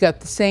 we got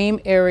the same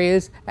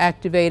areas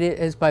activated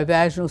as by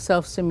vaginal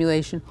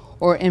self-stimulation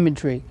or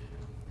imagery.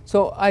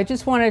 So I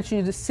just wanted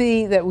you to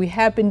see that we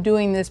have been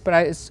doing this, but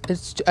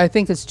I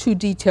think it's too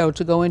detailed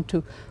to go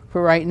into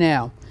for right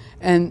now.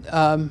 And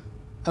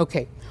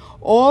okay.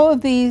 All of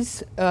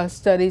these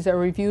studies are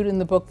reviewed in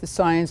the book, The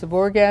Science of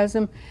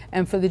Orgasm,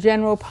 and for the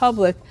general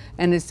public,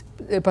 and it's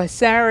by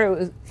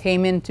Sarah,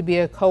 came in to be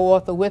a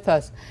co-author with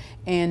us,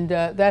 and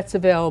that's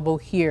available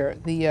here,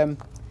 the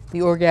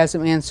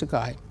Orgasm Answer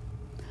Guide.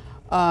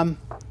 Can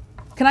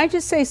I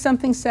just say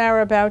something,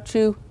 Sarah, about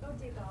you? Oh,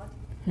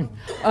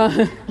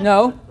 dear God.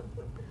 No.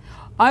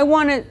 I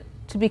wanted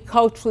to be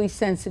culturally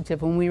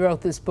sensitive when we wrote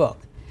this book,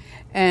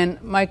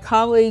 and my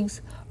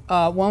colleagues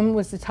One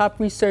was the top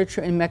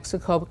researcher in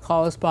Mexico,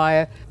 Carlos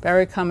Bayer,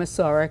 Barry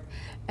Komisarek,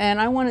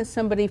 and I wanted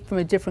somebody from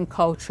a different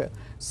culture.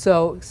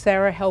 So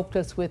Sarah helped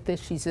us with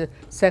this. She's a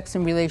sex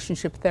and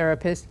relationship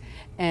therapist,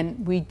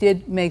 and we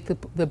did make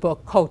the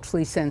book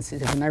culturally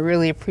sensitive, and I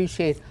really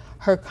appreciate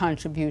her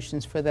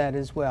contributions for that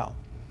as well.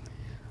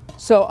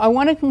 So I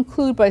want to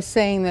conclude by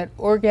saying that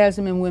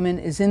orgasm in women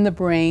is in the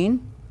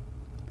brain,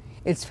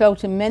 it's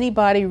felt in many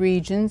body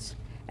regions,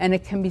 and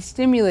it can be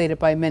stimulated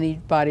by many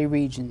body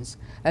regions,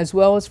 as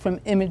well as from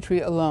imagery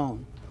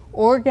alone.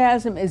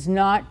 Orgasm is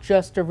not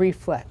just a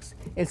reflex.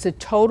 It's a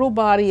total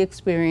body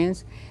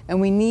experience, and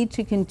we need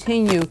to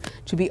continue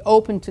to be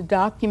open to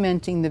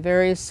documenting the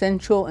various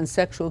sensual and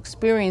sexual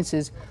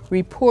experiences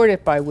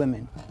reported by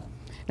women.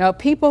 Now,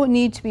 people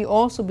need to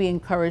also be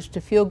encouraged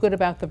to feel good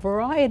about the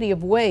variety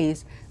of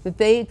ways that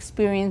they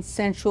experience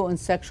sensual and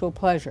sexual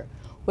pleasure,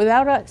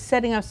 without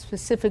setting up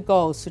specific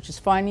goals, such as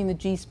finding the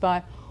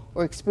G-spot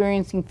or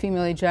experiencing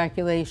female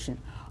ejaculation.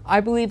 I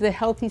believe that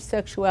healthy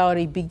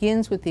sexuality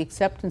begins with the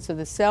acceptance of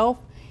the self,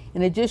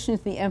 in addition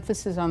to the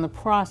emphasis on the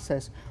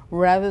process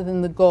rather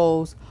than the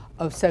goals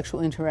of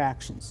sexual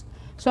interactions.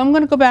 So I'm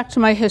going to go back to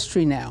my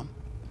history now.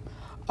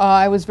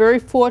 I was very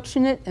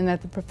fortunate in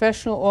that the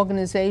professional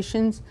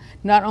organizations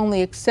not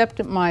only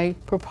accepted my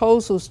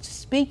proposals to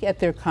speak at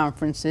their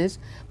conferences,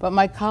 but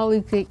my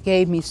colleagues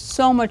gave me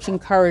so much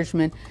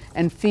encouragement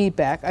and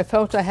feedback. I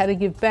felt I had to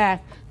give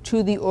back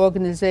to the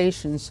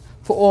organizations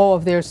for all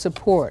of their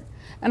support.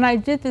 And I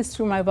did this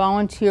through my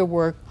volunteer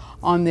work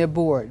on their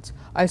boards.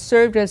 I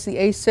served as the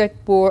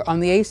ASEC board,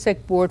 on the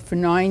ASEC board for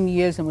 9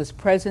 years and was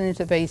president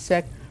of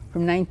ASEC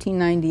from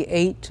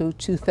 1998 to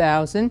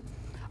 2000.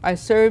 I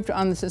served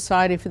on the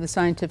Society for the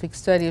Scientific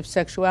Study of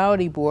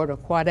Sexuality board, or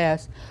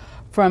Quad-S,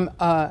 for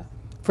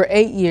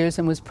 8 years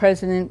and was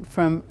president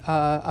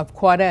of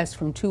Quad-S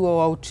from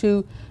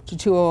 2002 to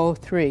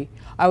 2003.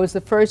 I was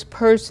the first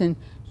person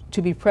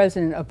to be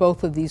president of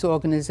both of these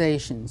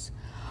organizations.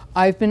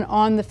 I've been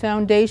on the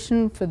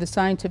Foundation for the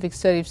Scientific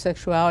Study of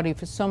Sexuality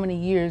for so many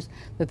years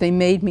that they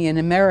made me an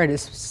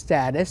emeritus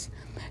status.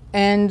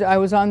 And I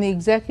was on the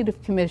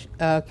Executive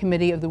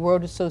Committee of the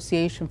World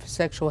Association for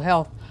Sexual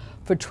Health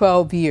for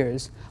 12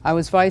 years. I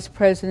was Vice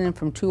President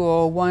from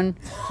 2001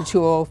 to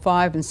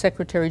 2005 and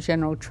Secretary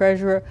General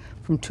Treasurer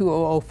from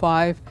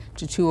 2005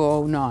 to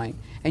 2009.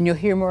 And you'll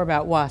hear more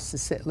about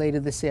WAS later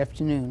this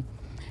afternoon.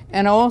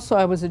 And also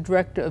I was a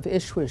director of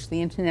ISWISH,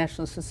 the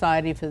International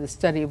Society for the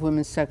Study of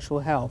Women's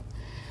Sexual Health.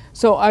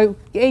 So I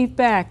gave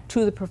back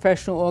to the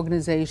professional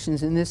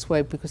organizations in this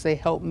way because they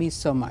helped me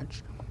so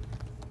much.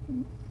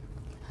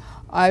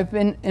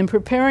 In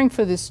preparing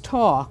for this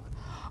talk,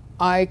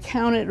 I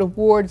counted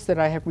awards that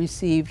I have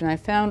received, and I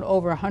found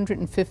over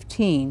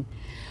 115,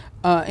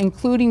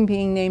 including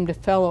being named a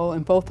fellow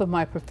in both of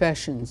my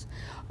professions,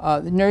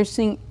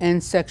 nursing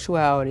and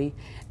sexuality.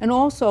 And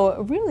also,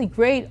 a really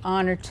great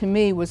honor to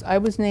me was I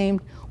was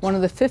named one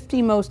of the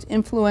 50 most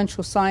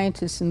influential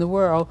scientists in the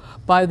world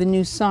by the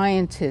New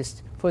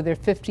Scientist for their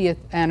 50th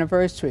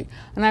anniversary.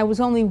 And I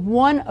was only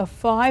one of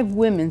 5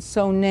 women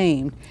so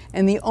named,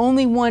 and the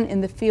only one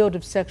in the field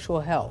of sexual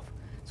health.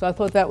 So I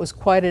thought that was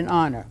quite an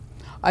honor.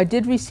 I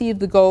did receive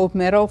the gold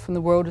medal from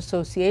the World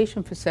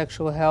Association for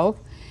Sexual Health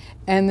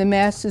and the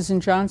Masters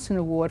and Johnson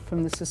Award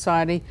from the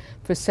Society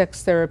for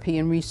Sex Therapy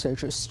and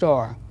Research, or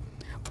STAR,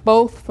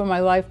 both for my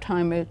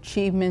lifetime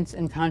achievements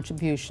and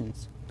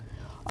contributions.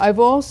 I've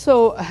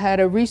also had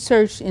a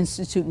research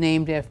institute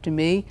named after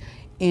me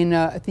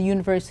at the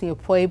University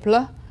of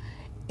Puebla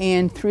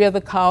and 3 other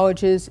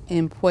colleges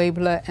in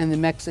Puebla and the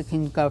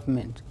Mexican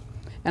government.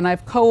 And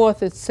I've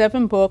co-authored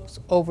 7 books,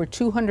 over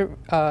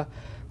 200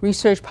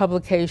 research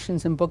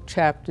publications and book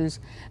chapters,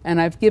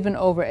 and I've given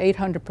over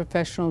 800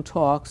 professional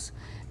talks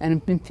and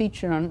have been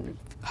featured on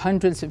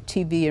hundreds of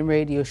TV and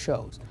radio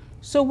shows.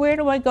 So where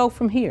do I go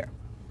from here?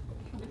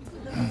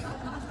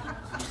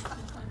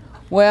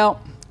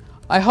 Well,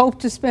 I hope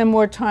to spend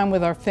more time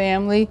with our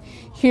family.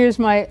 Here's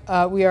we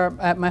are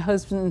at my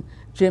husband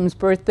Jim's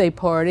birthday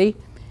party,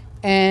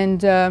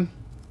 and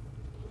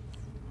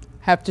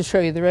have to show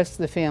you the rest of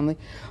the family.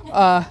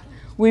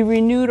 We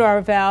renewed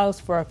our vows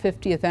for our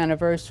 50th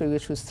anniversary,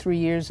 which was 3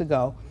 years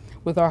ago,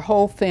 with our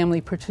whole family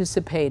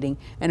participating,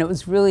 and it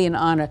was really an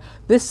honor.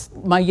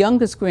 My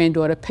youngest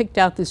granddaughter picked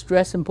out this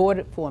dress and bought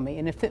it for me,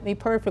 and it fit me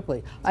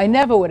perfectly. I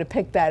never would have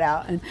picked that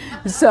out, and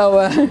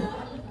so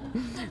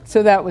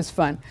so that was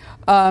fun.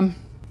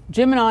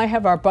 Jim and I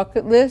have our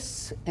bucket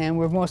lists, and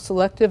we're more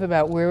selective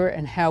about where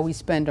and how we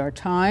spend our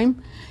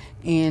time.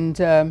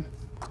 And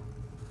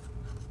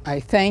I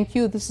thank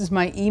you. This is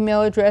my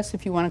email address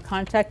if you want to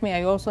contact me.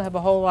 I also have a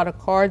whole lot of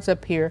cards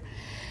up here.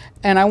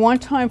 And I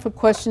want time for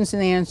questions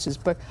and answers,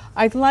 but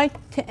I'd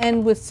like to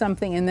end with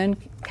something, and then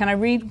can I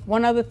read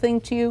one other thing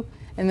to you,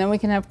 and then we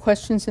can have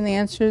questions and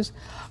answers?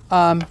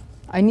 I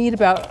need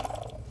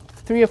about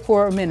 3 or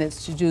 4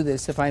 minutes to do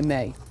this, if I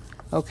may,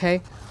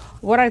 okay?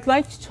 What I'd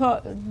like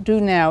to do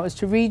now is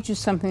to read you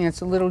something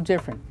that's a little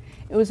different.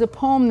 It was a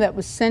poem that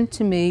was sent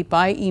to me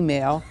by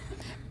email,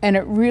 and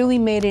it really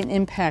made an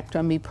impact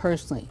on me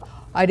personally.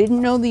 I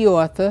didn't know the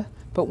author,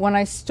 But when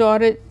I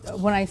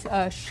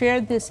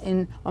shared this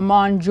in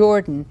Amman,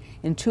 Jordan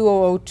in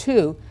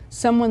 2002,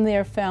 someone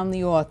there found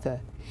the author.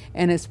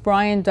 And it's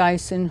Brian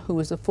Dyson, who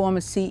is a former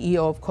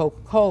CEO of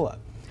Coca-Cola.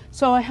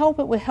 So I hope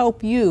it will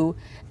help you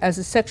as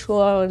a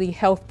sexuality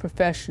health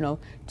professional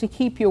to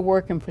keep your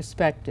work in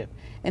perspective.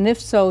 And if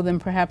so, then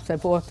perhaps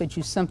I've offered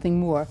you something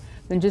more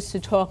than just to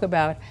talk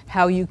about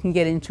how you can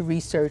get into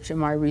research and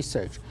my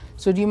research.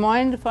 So do you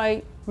mind if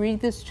I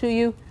read this to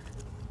you?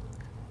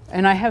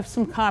 And I have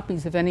some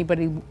copies if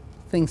anybody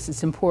thinks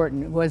it's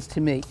important. It was to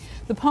me.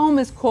 The poem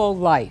is called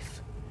Life.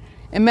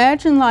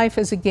 Imagine life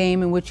as a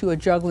game in which you are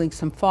juggling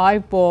some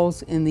 5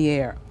 balls in the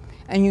air,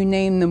 and you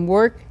name them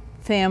work,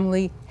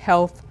 family,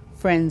 health,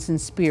 friends, and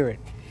spirit.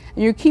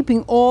 And you're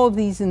keeping all of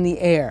these in the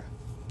air.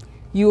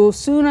 You will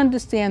soon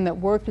understand that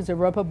work is a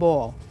rubber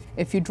ball.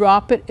 If you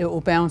drop it, it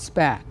will bounce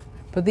back.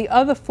 But the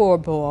other 4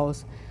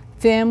 balls,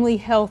 family,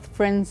 health,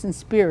 friends, and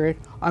spirit,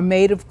 are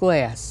made of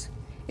glass.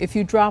 If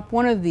you drop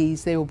one of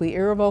these, they will be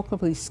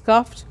irrevocably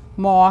scuffed,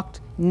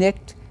 marked,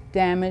 nicked,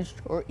 damaged,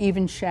 or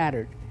even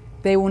shattered.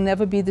 They will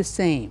never be the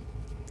same.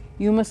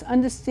 You must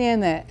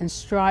understand that and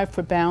strive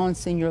for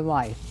balance in your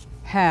life.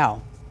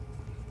 How?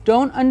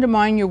 Don't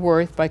undermine your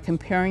worth by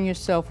comparing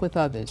yourself with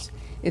others.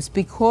 It's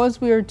because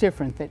we are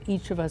different that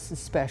each of us is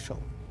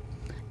special.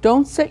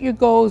 Don't set your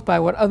goals by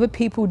what other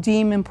people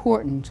deem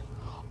important.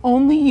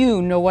 Only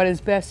you know what is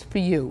best for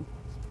you.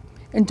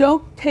 And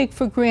don't take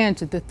for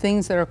granted the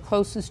things that are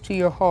closest to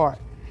your heart.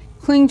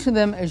 Cling to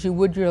them as you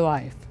would your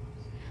life.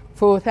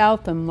 For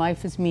without them,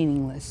 life is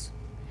meaningless.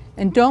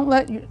 And don't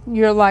let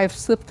your life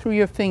slip through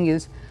your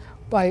fingers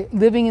by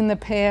living in the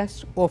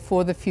past or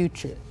for the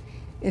future.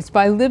 It's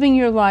by living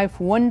your life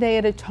one day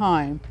at a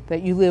time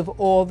that you live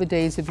all the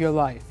days of your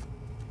life.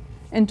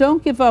 And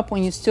don't give up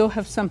when you still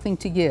have something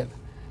to give.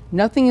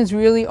 Nothing is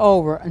really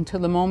over until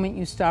the moment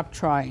you stop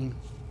trying.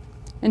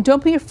 And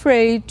don't be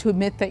afraid to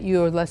admit that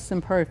you are less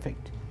than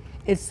perfect.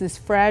 It's this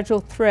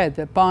fragile thread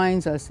that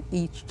binds us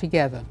each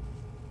together.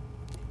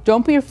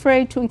 Don't be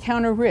afraid to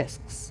encounter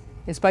risks.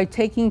 It's by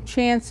taking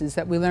chances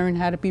that we learn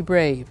how to be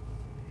brave.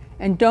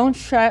 And don't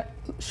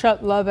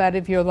shut love out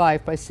of your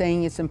life by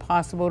saying it's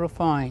impossible to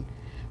find.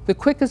 The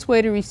quickest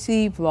way to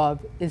receive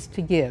love is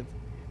to give.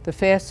 The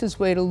fastest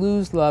way to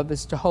lose love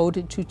is to hold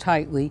it too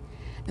tightly.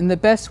 And the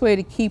best way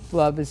to keep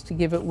love is to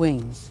give it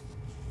wings.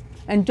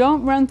 And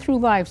don't run through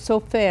life so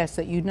fast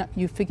that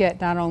you forget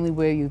not only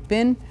where you've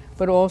been,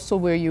 but also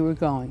where you were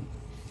going.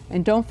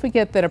 And don't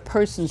forget that a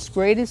person's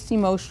greatest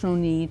emotional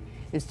need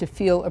is to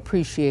feel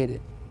appreciated.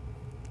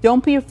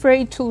 Don't be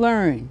afraid to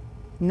learn.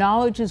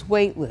 Knowledge is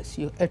weightless,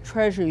 a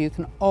treasure you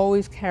can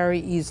always carry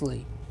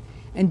easily.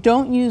 And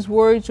don't use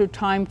words or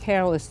time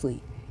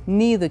carelessly.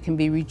 Neither can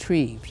be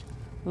retrieved.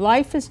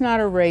 Life is not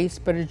a race,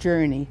 but a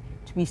journey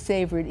to be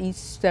savored each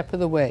step of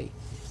the way.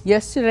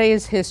 Yesterday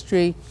is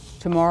history,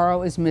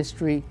 tomorrow is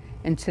mystery,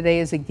 and today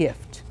is a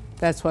gift.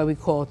 That's why we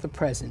call it the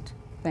present.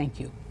 Thank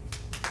you.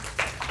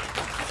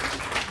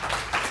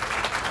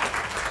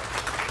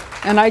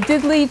 And I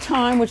did leave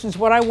time, which is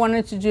what I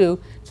wanted to do,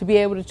 to be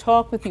able to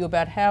talk with you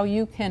about how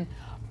you can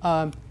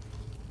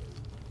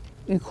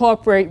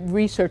incorporate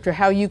research or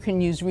how you can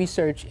use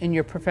research in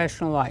your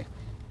professional life.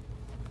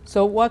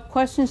 So what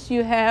questions do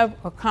you have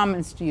or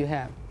comments do you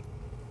have?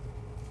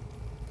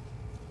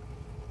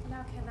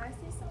 Now, can I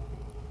say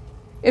something?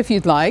 If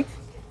you'd like.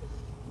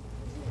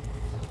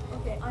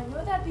 Okay, I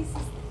know that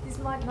this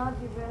might not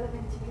be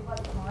relevant to you, but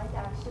it might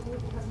actually,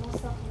 because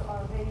most of you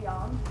are very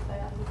young,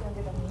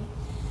 younger than me.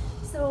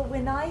 So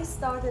when I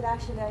started,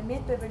 actually, I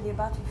met Beverly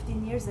about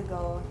 15 years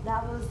ago.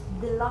 That was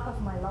the luck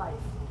of my life.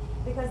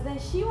 Because then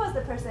she was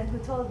the person who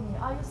told me,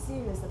 are you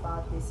serious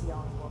about this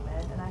young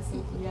woman? And I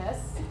said, yes.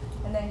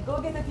 And then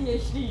go get a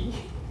PhD.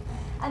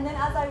 And then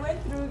as I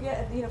went through,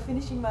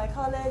 finishing my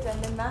college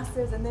and then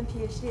master's and then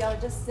PhD, I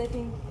was just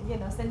sending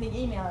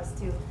emails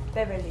to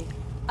Beverly.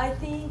 I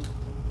think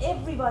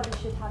everybody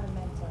should have a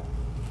mentor.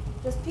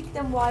 Just pick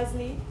them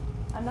wisely.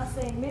 I'm not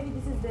saying maybe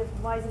this is the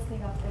wisest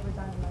thing I've ever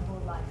done in my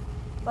whole life,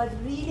 but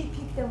really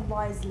pick them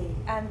wisely.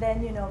 And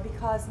then,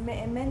 because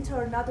a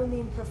mentor, not only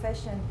in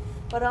profession,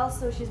 but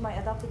also she's my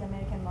adopted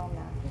American mom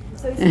now.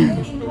 So it's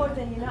very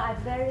important,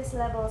 at various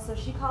levels. So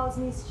she calls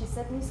me, she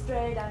set me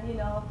straight, and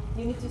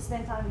you need to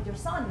spend time with your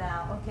son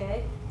now,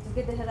 okay? Just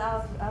get the head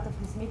out of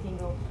this meeting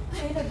room.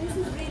 So this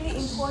is really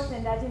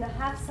important that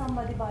have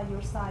somebody by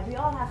your side. We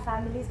all have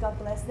families, God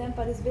bless them,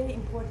 but it's very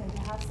important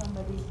to have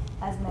somebody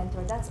as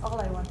mentor. That's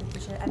all I wanted to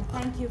share, and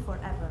thank you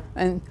forever.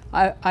 And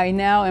I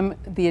now am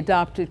the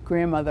adopted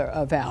grandmother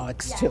of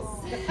Alex, too.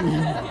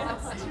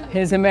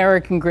 His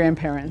American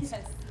grandparents.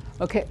 Yes.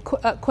 Okay,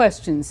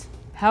 questions.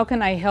 How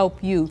can I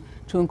help you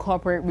to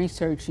incorporate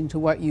research into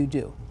what you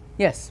do?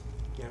 Yes?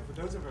 Yeah,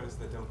 for those of us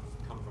that don't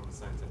come from a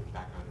scientific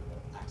background or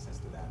have access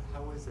to that,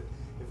 how is it,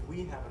 if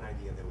we have an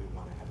idea that we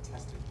want to have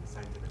tested in the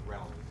scientific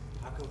realm,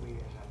 how can we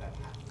have that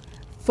happen?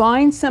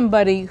 Find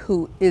somebody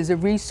who is a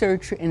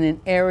researcher in an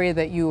area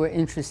that you are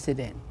interested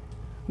in.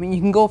 I mean, you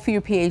can go for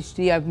your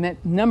PhD. I've met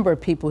a number of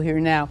people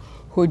here now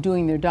who are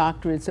doing their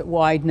doctorates at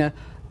Widener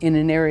in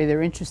an area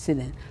they're interested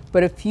in.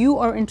 But if you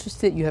are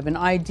interested, you have an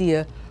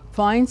idea,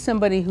 find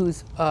somebody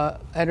who's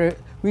at a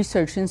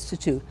research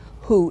institute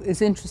who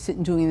is interested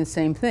in doing the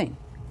same thing.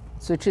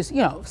 So just,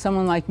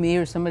 someone like me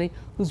or somebody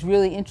who's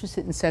really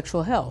interested in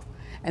sexual health,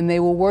 and they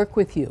will work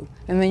with you.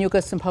 And then you'll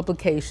get some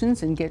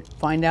publications and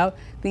find out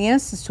the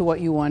answers to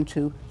what you want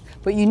to.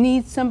 But you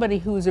need somebody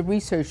who is a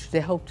researcher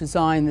to help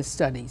design the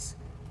studies.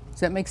 Does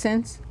that make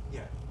sense?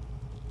 Yeah.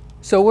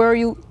 So where are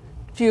you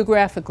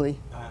geographically?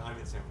 I'm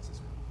in San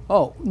Francisco.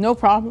 Oh, no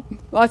problem.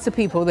 Lots of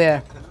people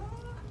there.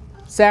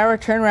 Sarah,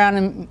 turn around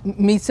and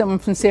meet someone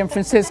from San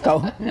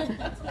Francisco.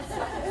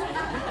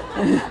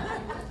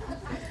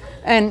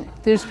 And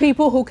there's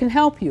people who can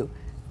help you.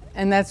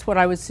 And that's what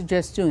I would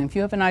suggest doing. If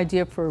you have an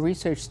idea for a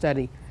research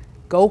study,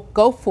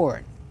 go for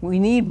it. We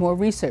need more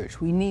research.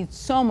 We need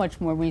so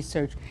much more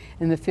research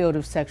in the field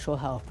of sexual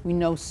health. We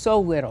know so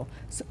little.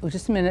 So,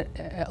 just a minute,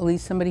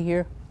 Elise, somebody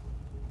here?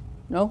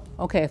 No?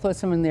 Okay, I thought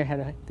someone there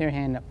had their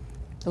hand up.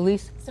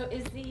 Elise? So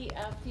is the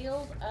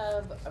field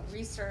of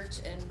research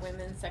in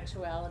women's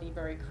sexuality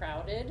very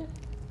crowded?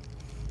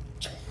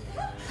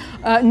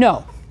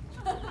 No.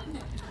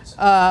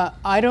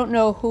 I don't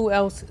know who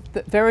else,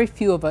 very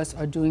few of us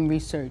are doing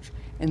research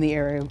in the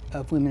area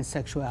of women's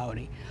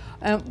sexuality.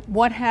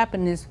 What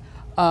happened is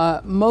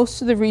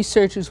most of the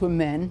researchers were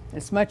men.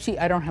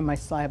 I don't have my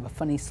slide, I have a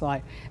funny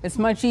slide. It's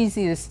much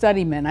easier to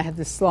study men. I have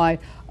this slide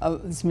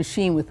of this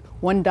machine with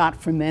 1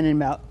 dot for men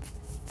and about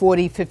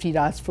 40, 50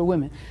 dots for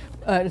women.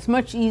 It's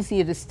much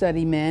easier to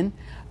study men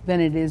than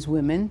it is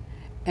women,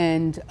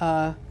 and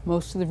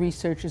most of the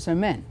researchers are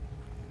men.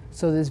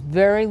 So there's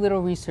very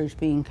little research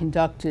being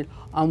conducted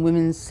on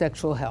women's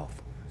sexual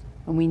health.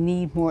 And we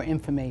need more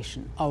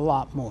information, a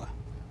lot more.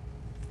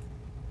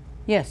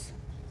 Yes?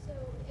 So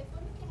if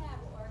women can have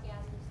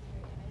orgasms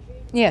through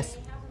imagery, Yes.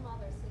 do they have them while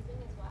they're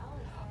sleeping as well?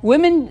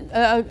 Women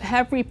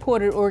have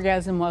reported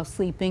orgasm while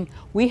sleeping.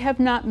 We have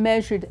not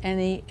measured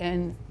any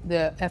in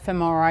the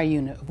fMRI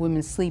unit of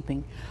women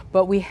sleeping,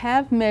 but we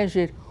have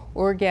measured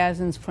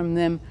orgasms from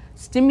them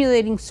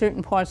stimulating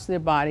certain parts of their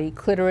body,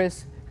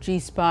 clitoris,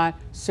 G-spot,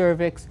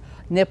 cervix,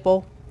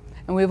 nipple,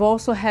 and we've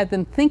also had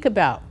them think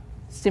about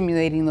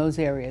stimulating those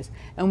areas,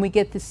 and we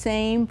get the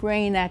same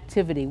brain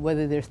activity,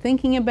 whether they're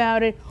thinking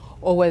about it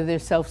or whether they're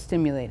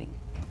self-stimulating.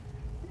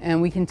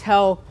 And we can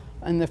tell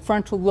in the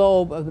frontal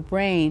lobe of the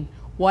brain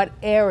what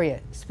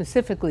area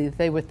specifically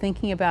they were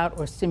thinking about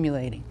or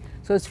stimulating.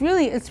 So it's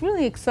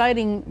really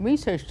exciting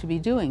research to be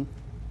doing.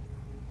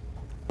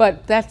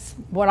 But that's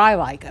what I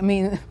like. I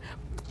mean,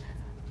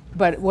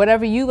 but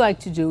whatever you like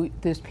to do,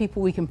 there's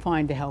people we can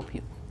find to help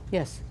you.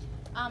 Yes?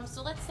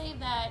 So let's say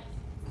that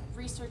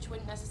research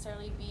wouldn't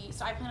necessarily be,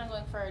 so I plan on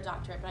going for a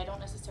doctorate, but I don't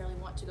necessarily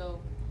want to go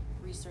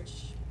research,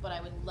 but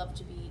I would love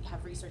to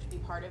have research be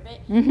part of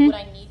it. Mm-hmm. Would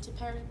I need to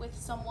pair with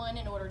someone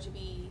in order to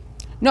be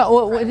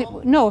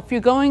No, no, if you're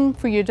going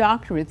for your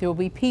doctorate, there will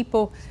be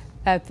people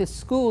at the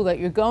school that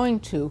you're going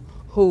to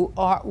who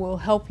will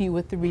help you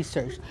with the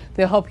research.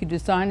 They'll help you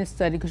design a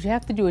study, because you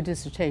have to do a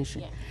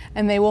dissertation. Yeah.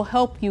 And they will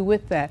help you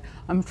with that.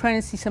 I'm trying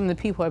to see some of the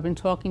people I've been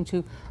talking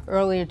to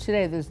earlier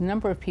today. There's a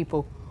number of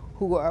people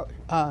who are,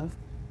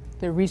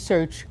 their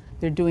research,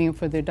 they're doing it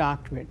for their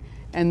doctorate.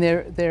 And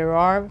there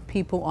are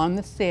people on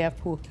the staff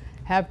who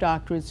have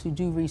doctorates who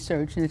do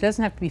research, and it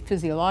doesn't have to be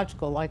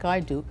physiological like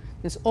I do.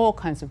 There's all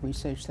kinds of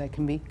research that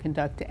can be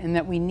conducted and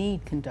that we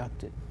need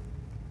conducted.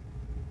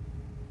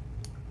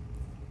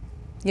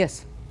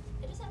 Yes?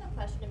 I just have a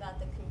question about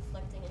the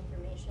conflicting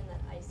information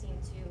that I seem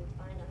to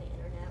find on the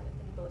internet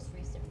with the most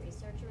recent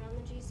research around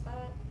the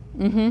G-spot.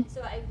 Mm-hmm.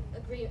 So I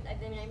agree,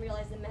 I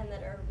realize the men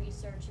that are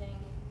researching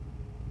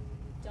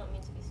don't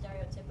mean to be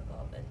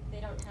stereotypical, but they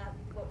don't have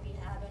what we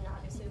have, and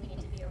obviously we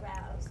need to be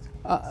aroused.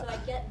 So I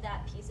get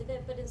that piece of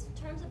it, but in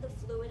terms of the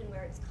fluid and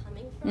where it's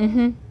coming from,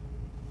 Mm-hmm.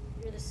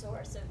 you're the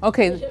source of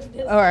Okay,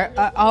 this all right,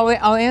 kind of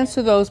I'll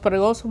answer those, but I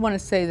also want to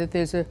say that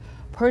there's a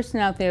person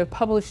out there who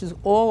publishes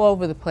all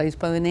over the place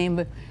by the name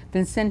of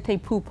Vincente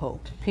Puppo,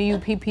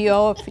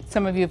 P-U-P-P-O, if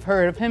some of you have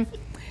heard of him.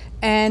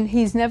 And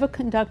he's never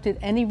conducted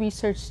any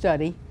research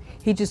study.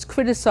 He just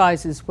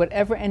criticizes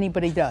whatever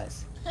anybody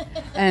does.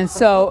 And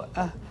so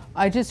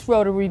I just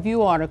wrote a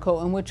review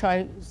article in which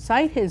I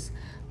cite his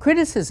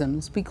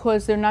criticisms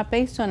because they're not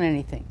based on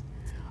anything.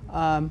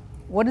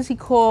 What does he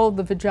call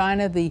the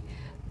vagina? The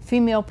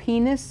female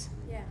penis?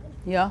 Yeah.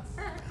 Yeah?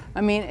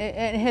 I mean,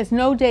 it has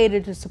no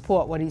data to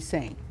support what he's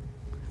saying.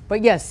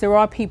 But yes, there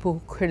are people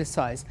who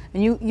criticize.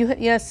 And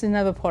yes,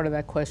 another part of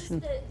that question.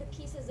 Just the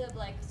pieces of,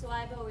 like, so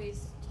I've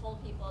always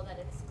told people that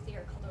it's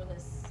clear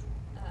colorless,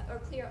 or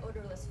clear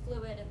odorless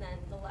fluid, and then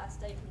the last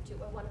study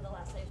one of the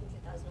last studies from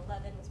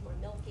 2011 was more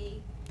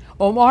milky.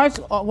 Well,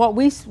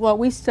 what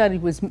we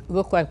studied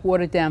looked like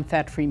watered down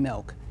fat-free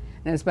milk.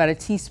 And it's about a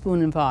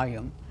teaspoon in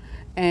volume.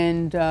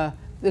 And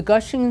the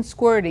gushing and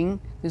squirting,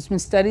 there's been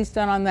studies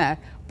done on that,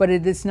 but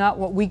it is not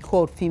what we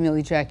call female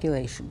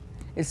ejaculation.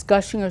 It's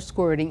gushing or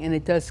squirting, and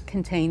it does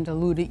contain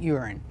diluted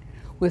urine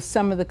with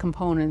some of the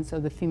components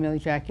of the female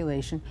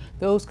ejaculation.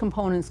 Those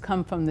components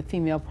come from the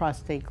female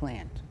prostate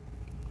gland.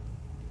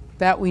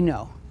 That we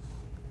know.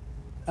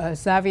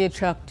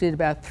 Zaviachuk did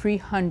about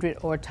 300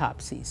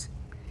 autopsies.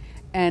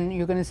 And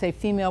you're going to say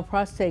female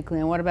prostate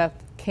gland, what about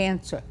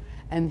cancer?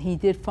 And he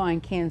did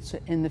find cancer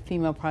in the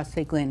female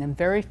prostate gland, and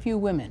very few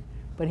women,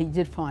 but he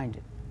did find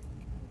it.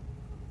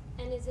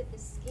 And is it the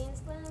Skene's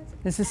glands?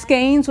 It's the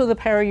Skene's or the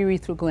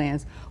paraurethral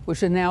glands,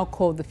 which are now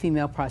called the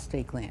female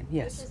prostate gland,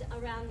 yes. Which is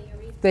around the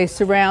urethra. They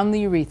surround the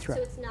urethra.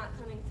 So it's not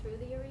coming through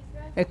the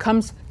urethra? It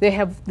comes, they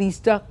have these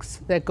ducts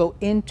that go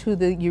into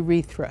the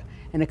urethra,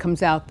 and it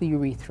comes out the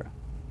urethra.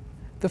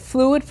 The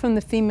fluid from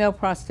the female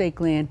prostate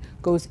gland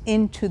goes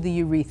into the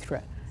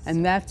urethra,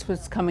 and that's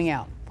what's coming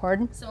out.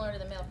 Pardon? Similar to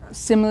the male prostate.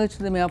 Similar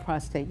to the male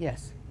prostate,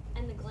 yes.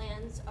 And the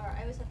glands are,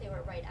 I always thought they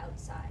were right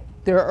outside.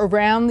 They're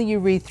around the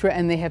urethra,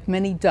 and they have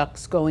many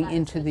ducts going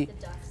into the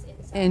ducts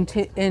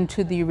inside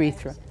into the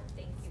urethra.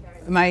 Thank you very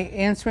much. Am I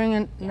answering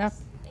enough?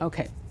 Yes, thank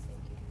Okay. you. Thank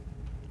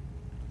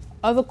you.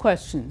 Other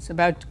questions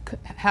about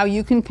how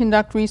you can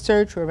conduct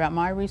research or about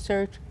my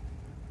research?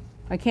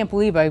 I can't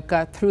believe I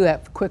got through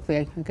that quickly.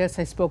 I guess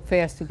I spoke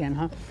fast again,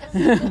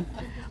 huh?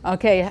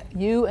 Okay,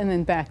 you and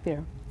then back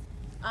there.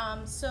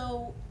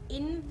 So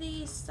in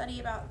the study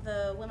about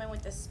the women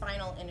with the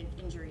spinal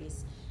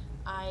injuries,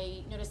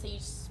 I noticed that you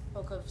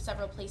spoke of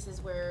several places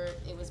where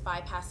it was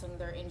bypassing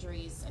their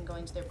injuries and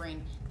going to their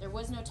brain. There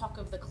was no talk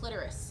of the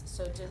clitoris,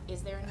 so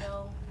is there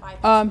no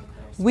bypass of the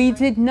clitoris? We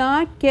did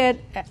not get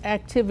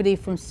activity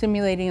from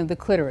stimulating of the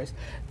clitoris.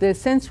 The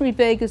sensory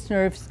vagus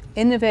nerve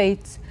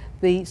innervates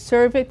the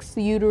cervix,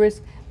 the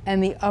uterus,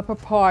 and the upper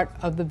part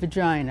of the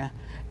vagina.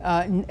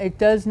 It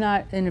does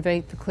not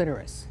innervate the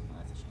clitoris.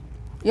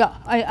 Yeah,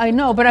 I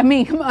know, but I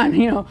mean, come on,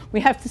 you know, we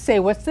have to say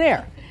what's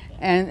there.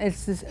 And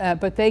it's this,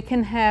 but they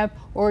can have,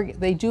 or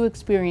they do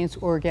experience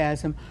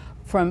orgasm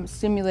from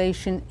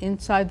stimulation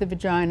inside the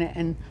vagina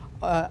and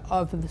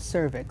of the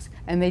cervix.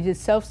 And they did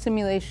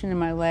self-stimulation in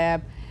my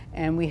lab,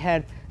 and we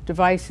had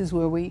devices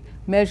where we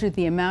measured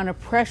the amount of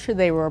pressure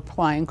they were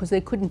applying because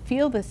they couldn't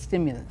feel the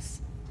stimulus.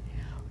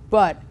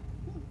 But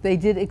they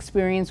did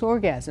experience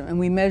orgasm, and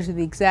we measured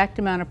the exact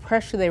amount of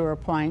pressure they were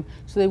applying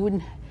so they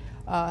wouldn't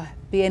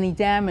be any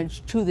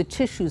damage to the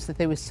tissues that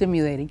they were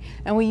stimulating.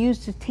 And we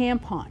used a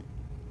tampon.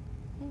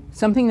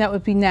 Something that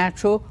would be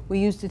natural. We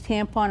used a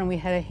tampon, and we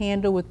had a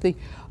handle with the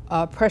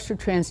pressure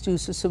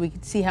transducer so we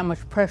could see how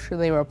much pressure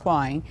they were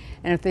applying.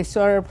 And if they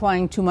started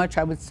applying too much,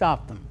 I would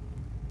stop them.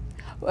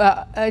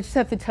 I just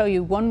have to tell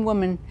you, one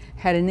woman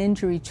had an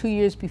injury 2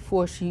 years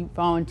before she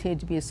volunteered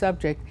to be a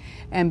subject,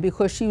 and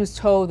because she was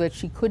told that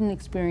she couldn't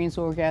experience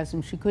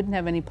orgasm, she couldn't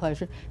have any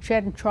pleasure, she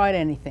hadn't tried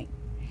anything.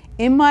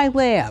 In my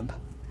lab,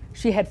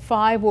 she had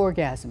 5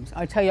 orgasms.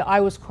 I tell you, I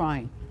was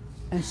crying,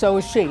 and so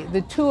was she. The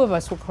two of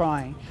us were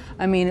crying.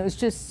 I mean, it was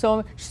just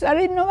so, she said,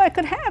 I didn't know that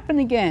could happen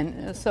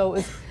again. So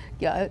it's,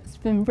 yeah, it's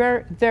been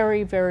very,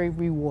 very, very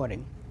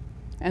rewarding.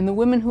 And the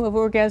women who have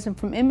orgasm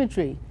from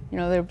imagery, you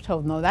know, they were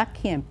told, no, that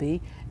can't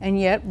be. And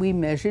yet we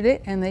measured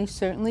it, and they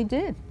certainly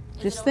did.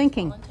 Just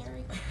thinking.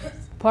 Voluntary?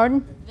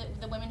 Pardon?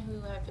 The women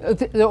who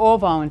have... They're all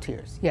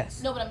volunteers,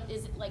 yes. No, but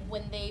is it like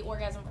when they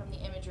orgasm from the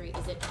imagery,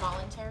 is it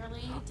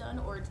voluntarily done,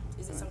 or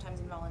is it sometimes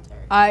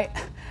involuntary?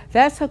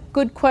 That's a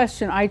good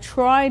question. I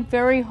tried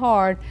very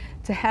hard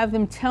to have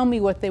them tell me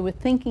what they were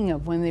thinking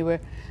of when they were,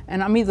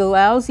 and I'm either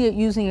lousy at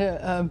using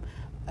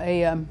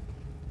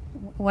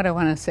what I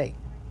want to say.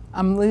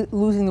 I'm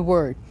losing the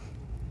word.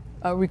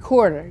 A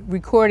recorder,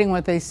 recording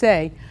what they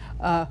say,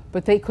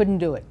 but they couldn't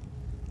do it.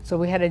 So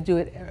we had to do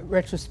it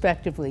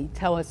retrospectively,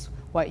 tell us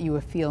what you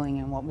were feeling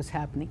and what was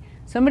happening.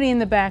 Somebody in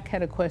the back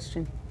had a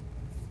question.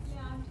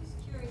 Yeah, I'm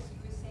just curious,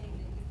 you were saying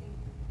that you think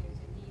there's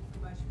a need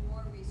for much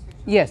more research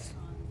on, Yes.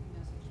 on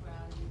female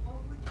sexuality.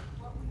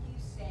 What would you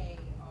say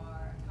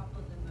are a couple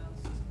of the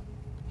most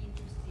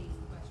interesting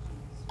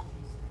questions for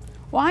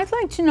research? Well, I'd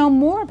like to know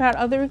more about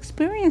other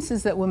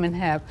experiences that women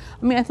have.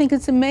 I mean, I think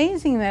it's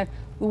amazing that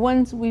the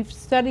ones we've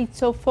studied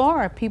so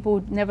far,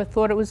 people never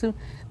thought it was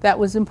that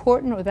was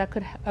important or that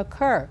could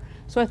occur.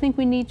 So I think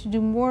we need to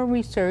do more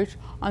research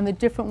on the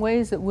different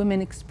ways that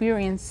women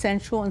experience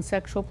sensual and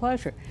sexual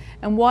pleasure.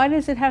 And why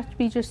does it have to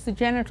be just the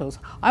genitals?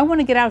 I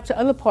want to get out to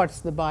other parts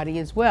of the body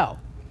as well.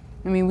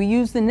 I mean, we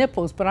use the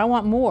nipples, but I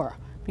want more,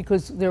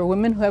 because there are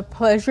women who have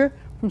pleasure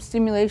from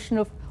stimulation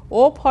of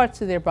all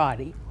parts of their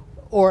body,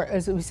 or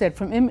as we said,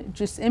 from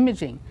just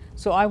imaging.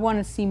 So I want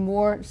to see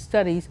more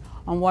studies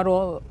on what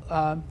all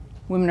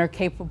women are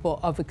capable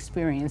of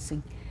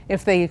experiencing,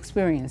 if they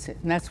experience it.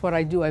 And that's what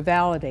I do. I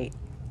validate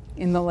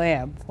in the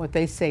lab what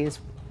they say is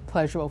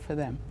pleasurable for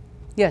them.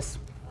 Yes?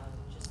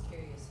 Just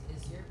curious,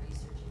 is your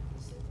research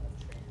inclusive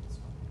of trans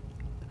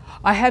women?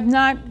 I have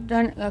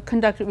not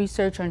conducted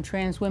research on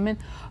trans women.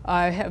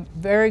 I have a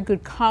very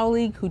good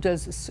colleague who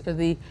does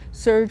the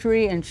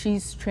surgery, and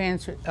she's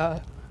trans,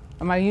 am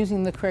I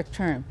using the correct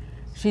term?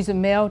 She's a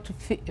male to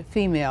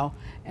female,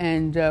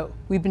 and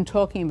we've been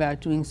talking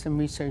about doing some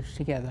research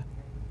together.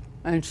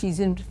 And she's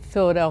in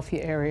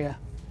Philadelphia area,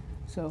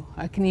 so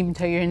I can even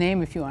tell you her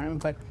name if you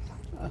want, but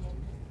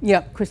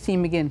yep,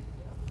 Christine McGinn.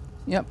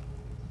 Yep.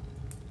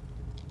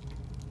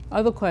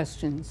 Other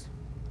questions?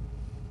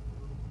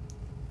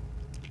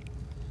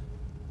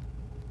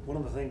 One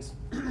one of the things,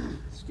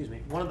 excuse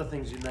me, one of the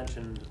things you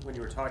mentioned when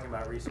you were talking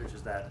about research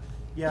is that,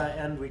 yeah,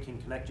 and we can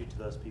connect you to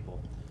those people.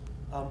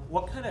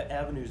 What kind of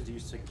avenues do you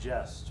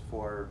suggest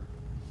for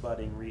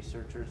budding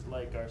researchers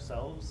like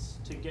ourselves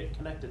to get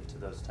connected to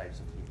those types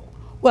of people?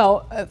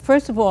 Well,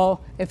 first of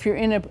all, if you're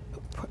in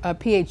a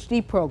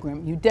PhD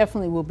program, you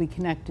definitely will be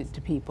connected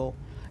to people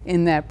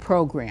in that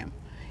program.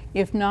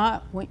 If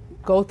not,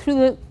 go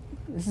through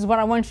this is what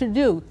I want you to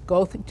do,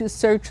 go to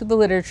search the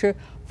literature,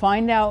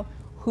 find out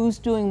who's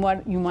doing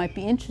what you might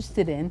be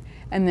interested in,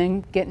 and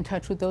then get in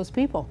touch with those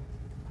people.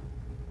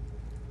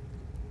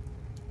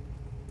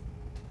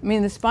 I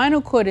mean, the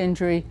spinal cord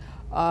injury,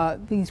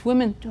 these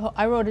women,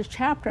 I wrote a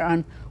chapter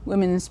on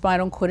women in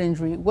spinal cord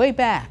injury way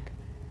back,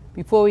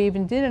 before we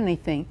even did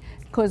anything,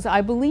 because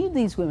I believe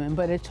these women,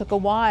 but it took a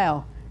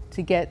while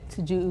to get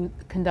to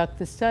conduct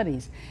the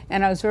studies.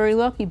 And I was very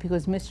lucky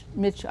because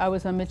I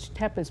was on Mitch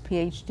Tepper's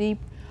PhD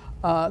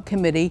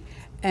committee,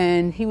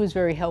 and he was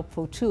very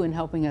helpful too in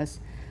helping us.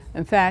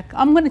 In fact,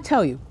 I'm going to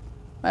tell you,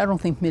 I don't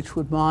think Mitch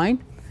would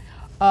mind.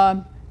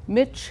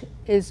 Mitch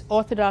is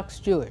Orthodox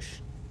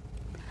Jewish,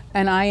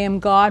 and I am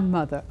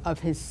godmother of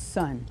his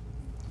son.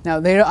 Now,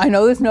 I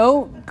know there's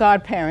no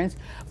godparents,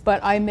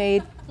 but I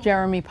made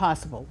Jeremy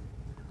possible.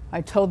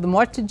 I told them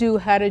what to do,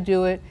 how to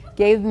do it,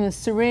 gave them the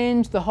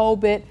syringe, the whole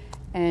bit,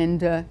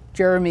 and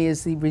Jeremy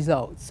is the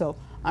result. So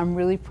I'm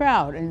really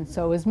proud, and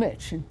so is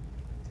Mitch.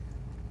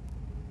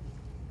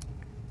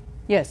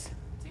 Yes?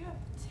 Do you have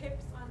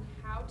tips on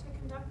how to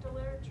conduct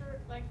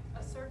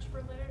a search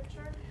for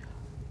literature?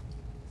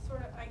 Sort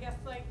of, I guess,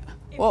 like,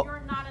 if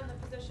you're not in the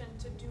position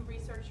to do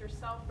research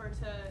yourself or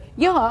to...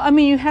 Yeah, I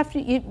mean, you have to,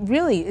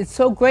 it's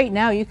so great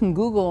now, you can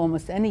Google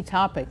almost any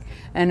topic,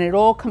 and it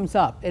all comes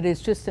up. It is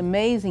just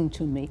amazing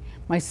to me.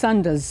 My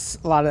son does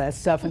a lot of that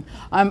stuff, and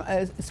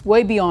it's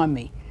way beyond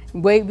me.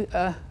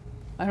 I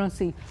don't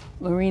see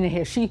Lorena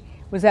here. She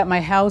was at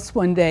my house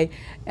one day,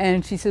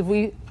 and she said,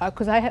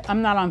 because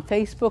I'm not on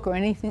Facebook or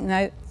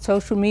anything,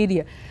 social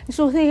media. And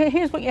she said,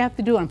 here's what you have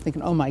to do. And I'm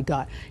thinking, oh my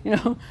God,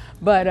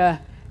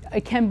 but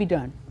it can be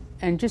done.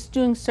 And just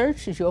doing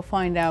searches, you'll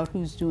find out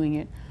who's doing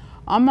it.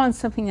 I'm on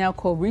something now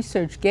called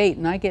ResearchGate,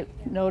 and I get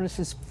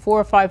notices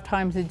 4 or 5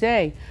 times a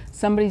day.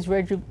 Somebody's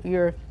read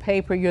your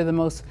paper, you're the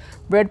most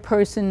read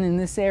person in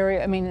this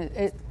area. I mean,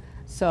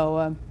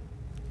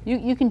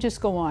 you can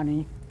just go on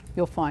and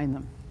you'll find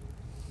them.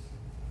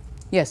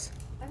 Yes?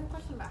 I have a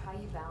question about how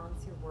you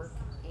balance your work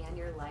and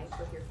your life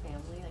with your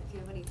family. Like, do you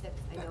have any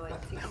tips? I know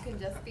you can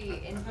just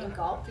be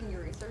engulfed in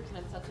your research, and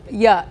I'm such a big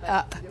fan,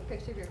 but your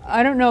picture of your family.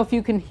 I don't know if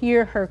you can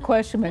hear her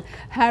question, but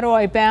how do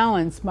I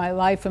balance my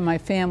life and my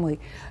family?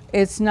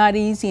 It's not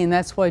easy, and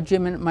that's why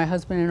Jim and my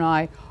husband and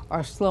I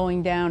are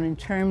slowing down in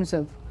terms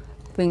of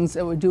things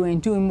that we're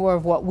doing more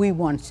of what we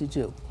want to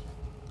do.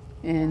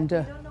 And you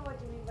don't know what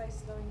you mean by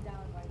slowing down,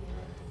 right?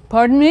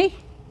 Pardon me?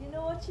 You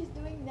know what she's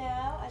doing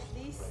now at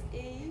this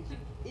age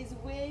is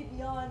way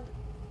beyond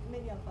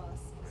many of us.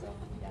 So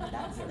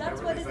yeah,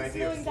 that's what it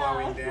is,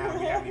 slowing down.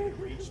 We haven't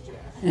even reached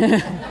yet.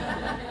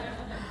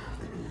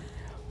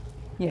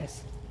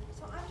 Yes.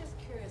 So I'm just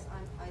curious.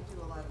 I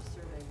do a lot of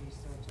survey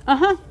research.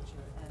 Uh-huh.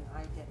 And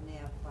I get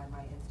nabbed by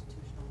my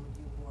institutional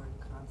review board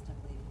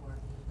constantly for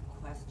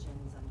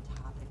questions and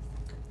topics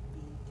that could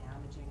be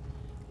damaging.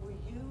 Were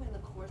you, in the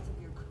course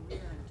of your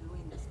career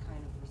doing this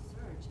kind of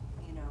research,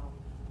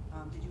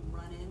 did you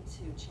run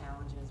into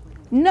challenges with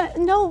it?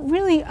 No,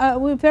 really,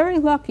 we're very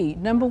lucky.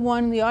 Number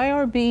one, the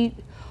IRB,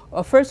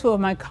 first of all,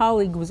 my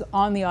colleague was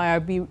on the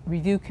IRB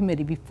review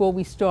committee before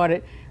we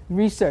started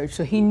research,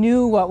 so he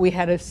knew what we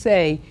had to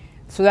say,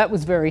 so that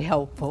was very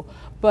helpful.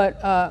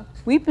 But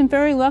we've been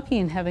very lucky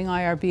in having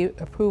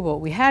IRB approval.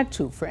 We had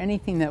to for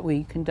anything that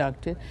we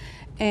conducted.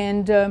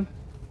 And So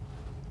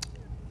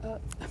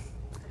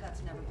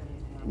that's never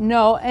been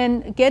no,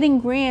 and getting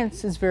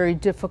grants is very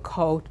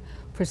difficult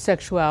for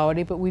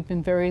sexuality, but we've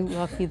been very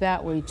lucky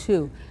that way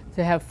too,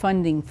 to have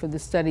funding for the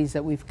studies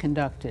that we've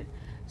conducted.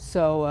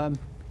 So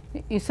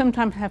you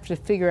sometimes have to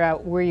figure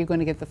out where you're going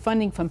to get the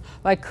funding from.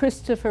 Like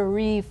Christopher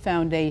Reeve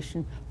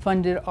Foundation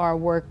funded our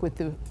work with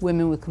the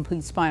women with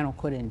complete spinal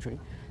cord injury.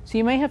 So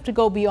you may have to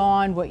go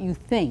beyond what you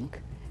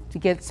think to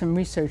get some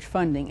research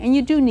funding. And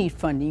you do need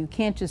funding. You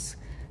can't just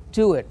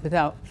do it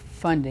without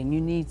funding.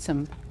 You need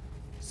some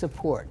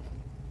support.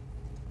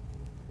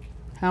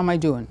 How am I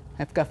doing?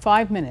 I've got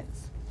 5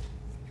 minutes.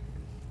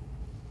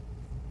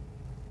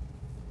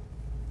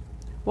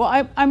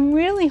 Well, I'm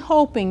really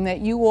hoping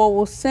that you all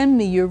will send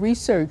me your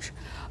research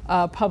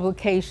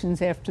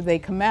publications after they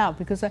come out,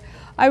 because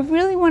I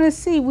really want to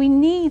see, we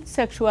need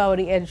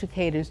sexuality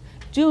educators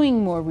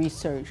doing more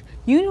research.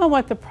 You know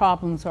what the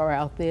problems are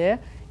out there.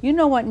 You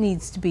know what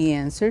needs to be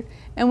answered.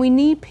 And we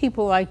need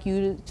people like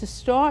you to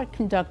start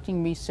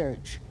conducting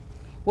research.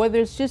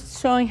 Whether it's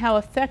just showing how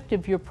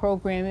effective your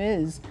program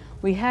is,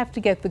 we have to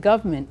get the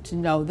government to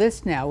know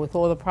this now with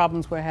all the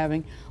problems we're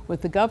having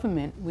with the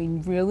government. We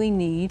really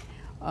need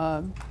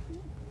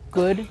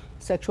good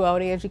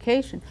sexuality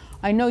education.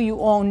 I know you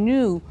all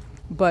knew,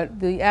 but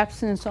the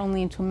abstinence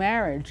only until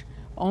marriage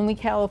Only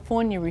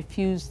California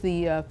refused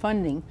the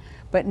funding.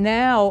 But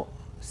now,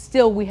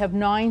 still, we have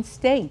 9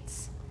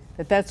 states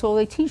that's all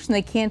they teach, and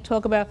they can't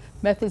talk about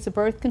methods of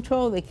birth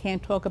control, they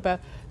can't talk about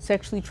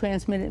sexually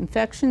transmitted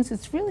infections.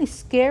 It's really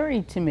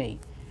scary to me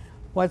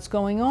what's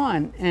going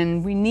on,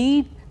 and we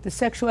need the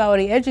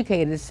sexuality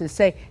educators to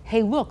say,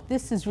 hey, look,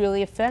 this is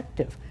really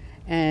effective,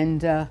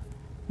 and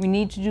we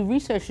need to do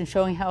research in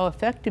showing how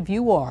effective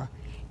you are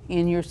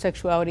in your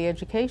sexuality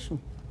education.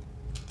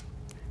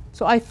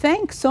 So I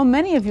thank so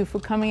many of you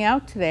for coming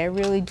out today, I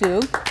really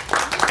do.